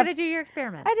 How are you a- going to do your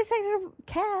experiment? I dissected a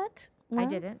cat. I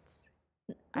didn't. once.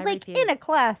 I Like in a refused.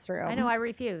 classroom. I know I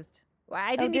refused. Well,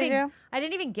 I Oh, didn't did even you? I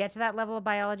didn't even get to that level of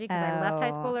biology because I left high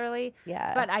school Oh. early.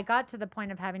 Yeah. But I got to the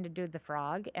point of having to do the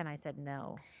frog, and I said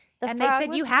no. The And they frog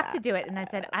said you was have to sad. do it, and I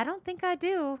said I don't think I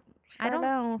do. I Sure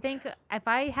don't think if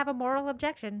I have a moral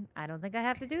objection, I don't think I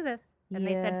have to do this. And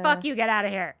they said, Yeah. "Fuck you, get out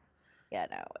of here." Yeah,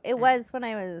 no. It was when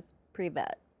I was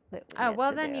pre-vet. that we Oh, get well,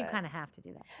 to then do you it. kind of have to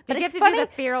do that. But Did you it's have to do funny-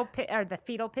 the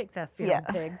fetal pigs? Yeah.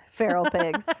 Pigs. Feral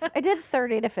pigs. I did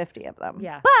 30 to 50 of them.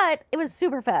 Yeah. But it was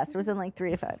super fast. It was in like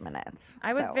 3 to 5 minutes.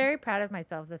 I was so. very proud of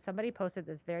myself that somebody posted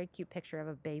this very cute picture of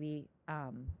a baby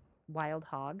wild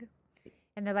hog.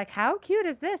 And they're like, how cute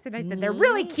is this? And I said, they're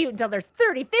really cute until there's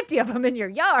 30, 50 of them in your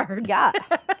yard. Yeah.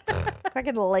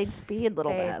 Fucking light speed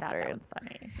little They thought that was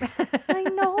bastards. funny. I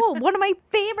know. One of my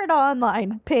favorite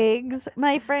online pigs,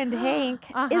 my friend Hank,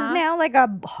 is Uh-huh. now like a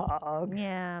hog.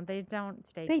 Yeah, they don't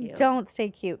stay They cute. don't stay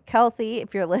cute. Kelsey,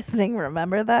 if you're listening,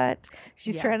 remember that.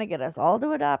 She's Yeah. trying to get us all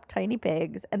to adopt tiny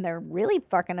pigs, and they're really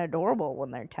fucking adorable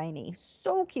when they're tiny.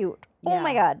 So cute. Oh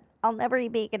my Yeah. God. I'll never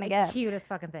eat bacon The again. cutest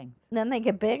fucking things. And then they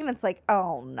get big, and it's like,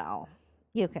 oh no.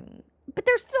 You can. But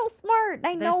they're still smart.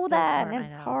 I They're know still that. smart, And I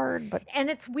it's know. hard, but And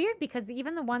it's weird because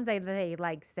even the ones they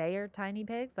like say are tiny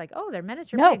pigs, like, oh, they're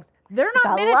miniature No, pigs. They're it's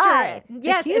not a miniature. lie. It's a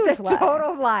Yes, it's huge a lie.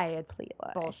 total lie. It's complete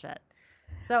lie. bullshit.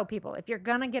 So, people, if you're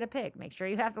gonna get a pig, make sure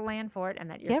you have the land for it and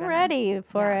that you're Get gonna, ready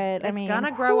for yeah, it. I It's mean,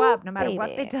 gonna grow whew, up no matter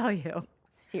what they baby. tell you.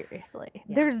 Seriously.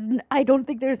 Yeah. I don't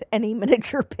think there's any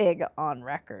miniature pig on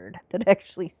record that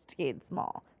actually stayed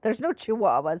small. There's no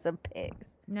chihuahuas of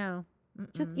pigs. No.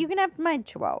 Just Mm-mm. you can have my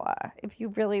chihuahua if you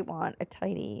really want a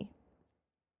tiny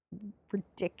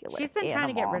ridiculous She's been trying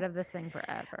to get rid animal. of this thing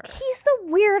forever. He's the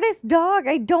weirdest dog.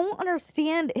 I don't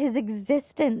understand his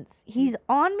existence. He's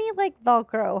on me like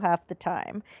Velcro half the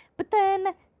time. But then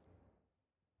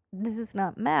this is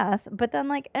not math, but then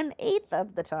like an eighth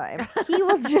of the time, he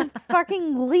will just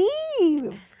fucking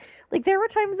leave. Like there were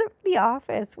times at the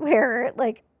office where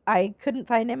like I couldn't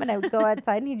find him and I would go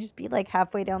outside and he'd just be like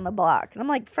halfway down the block. And I'm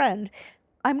like, friend,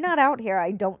 I'm not out here.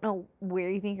 I don't know where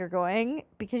you think you're going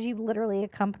because you literally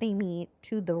accompany me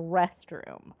to the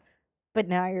restroom. But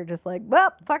now you're just like,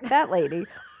 well, fuck that lady.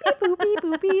 Beep, boop, beep,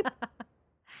 boop, beep.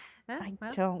 Huh? I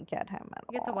Well, don't get him at all.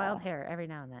 he gets a wild hair every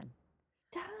now and then.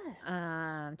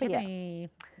 Does. But yeah. Tiffany,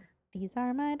 These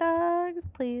are my dogs.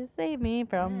 Please save me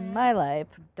from my Yes. life.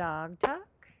 dog talk.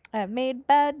 I've made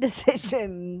bad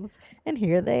decisions. And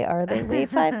here they are. They weigh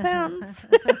 5 pounds.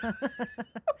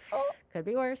 Could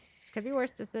be worse. Could be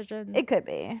worse decisions. It could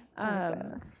be. I Um,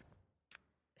 suppose.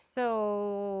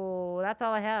 So that's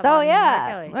all I have. So on yeah,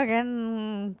 R. Kelly.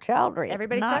 fucking child rape.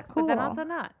 Everybody Not sucks, but then cool. also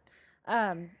not.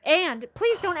 And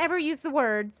please don't ever use the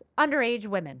words underage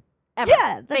women. Ever.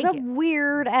 Yeah, that's Thank a you.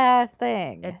 weird ass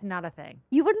thing. It's not a thing.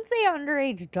 You wouldn't say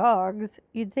underage dogs.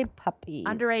 You'd say puppies.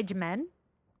 Underage men?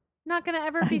 Not gonna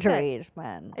ever be said. Underage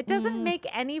men. It doesn't Mm. make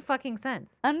any fucking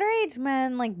sense. Underage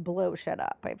men like blow shit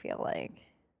up. I feel like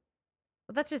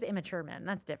Well, that's just immature men.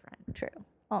 That's different. true.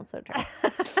 Also true.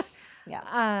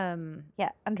 Yeah. Yeah,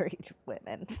 underage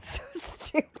women. So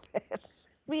stupid.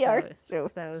 We are so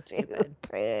stupid. stupid.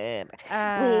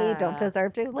 We don't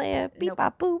deserve to live. Beep nope.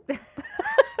 bop boop.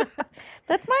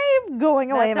 That's my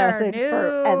going away That's our message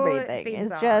for new everything. theme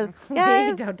It's song. just, We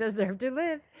guys, don't deserve to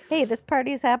live. hey, this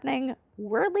party's happening.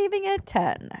 We're leaving at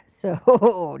 10.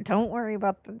 So don't worry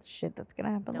about the shit that's going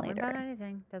to happen Don't worry later. about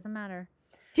anything. Doesn't matter.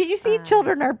 Did you see Uh,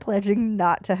 children are pledging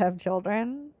not to have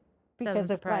children because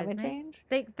Doesn't of surprise climate me. change?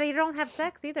 They don't have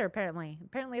sex either. Apparently,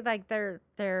 like they're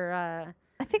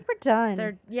I think we're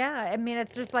done. yeah. I mean,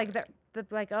 it's just like they're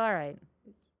like all right.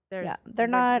 There's they're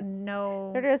not-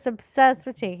 no They're just obsessed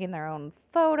with taking their own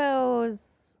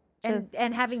photos. and Just,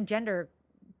 having gender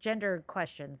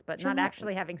questions, but not Gender-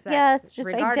 actually having sex. yes, just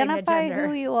regarding the identify gender.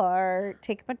 who you are.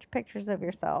 Take a bunch of pictures of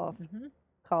yourself. Mhm.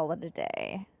 Call it a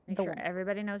day. Make The sure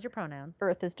everybody knows your pronouns.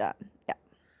 Earth is done.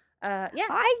 Yeah. Yeah.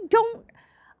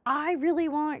 I really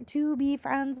want to be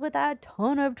friends with a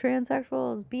ton of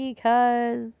transsexuals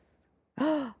because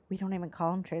we don't even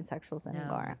call them transsexuals No, we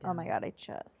anymore. Oh my don't. god,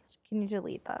 can you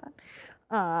delete that?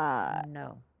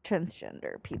 No.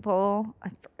 Transgender people. I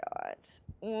forgot.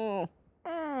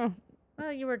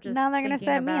 Well, you were just Now they're gonna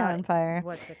thinking set me on about- fire.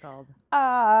 What's it called?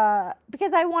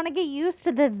 Because I want to get used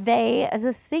to the they as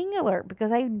a singular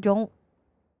because I'm dumb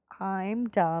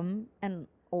and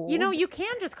old. You know, you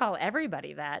can just call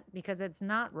everybody that because it's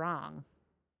not wrong.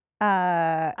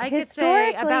 I I could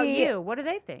say about you. What do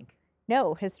they think?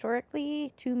 No,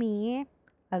 historically, to me,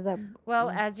 as a Well,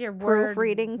 as your word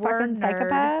proofreading word fucking nerd.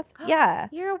 psychopath, yeah,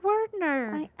 You're a word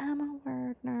nerd. I am a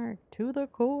word nerd to the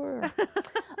core.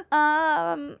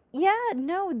 Yeah,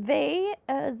 no, they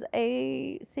as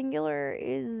a singular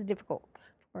is difficult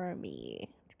for me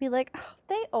to be like. Oh,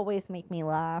 they always make me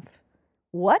laugh.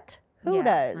 What? Who Yeah,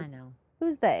 does? I know.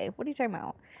 Who's they? What are you talking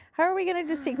about? How are we gonna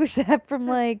distinguish that from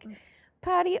like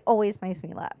Patty? Always makes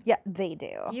me laugh. Yeah, they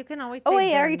do. You can always. Oh say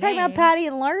wait, their are you talking about name. Patty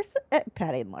and Larson?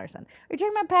 Patty and Larson. Are you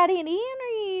talking about Patty and Ian, or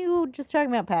are you just talking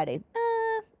about Patty?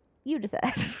 You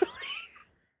decide.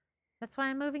 That's why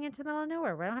I'm moving into the middle of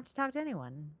nowhere where I don't have to talk to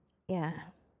anyone. Yeah.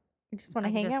 I just want I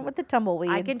to can hang just- out with the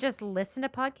tumbleweeds. I can just listen to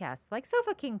podcasts like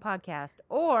Sofa King podcast,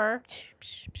 or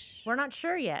we're not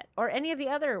sure yet, or any of the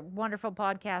other wonderful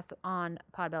podcasts on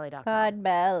podbelly.com.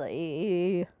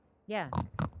 Podbelly. Yeah.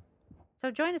 So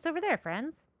join us over there,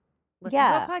 friends. Listen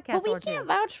Yeah. to a podcast But we or can't two.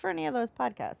 vouch for any of those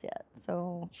podcasts yet.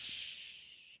 So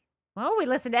Well, we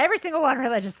listen to every single one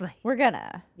religiously. we're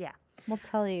gonna. Yeah. We'll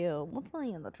tell you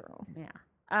the truth.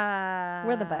 Yeah.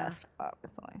 We're the best,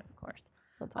 obviously. Of course.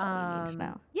 That's all you need to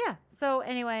know. Yeah. So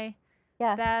anyway,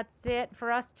 Yeah. that's it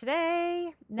for us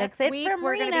today. That's Next it week from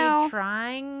we're gonna Reno. be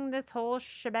trying this whole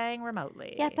shebang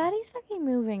remotely. Yeah, Patty's fucking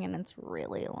moving and it's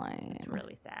really lame. It's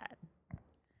really sad.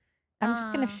 I'm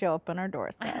just gonna Uh, show up on our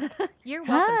doorstep. You're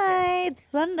welcome Hi, it's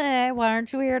Sunday. Why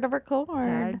aren't you here to to. Time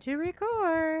record? to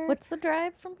record. What's the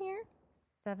drive from here?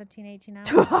 17, 18 hours?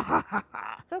 I'm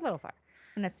It's a little far.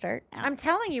 gonna start now. I'm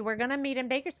telling you, we're gonna meet in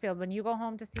Bakersfield when you go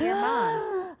home to see your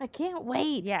mom. I can't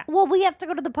wait. Yeah. Well, we have to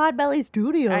go to the Podbelly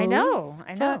Studios. I know.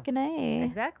 Fucking A.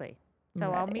 Exactly.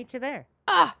 So I'll Ready. meet you there.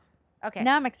 Ah, Okay.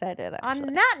 now I'm excited. On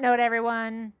Actually. that note,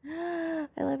 everyone, I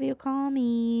love you. Call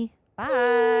me. bye.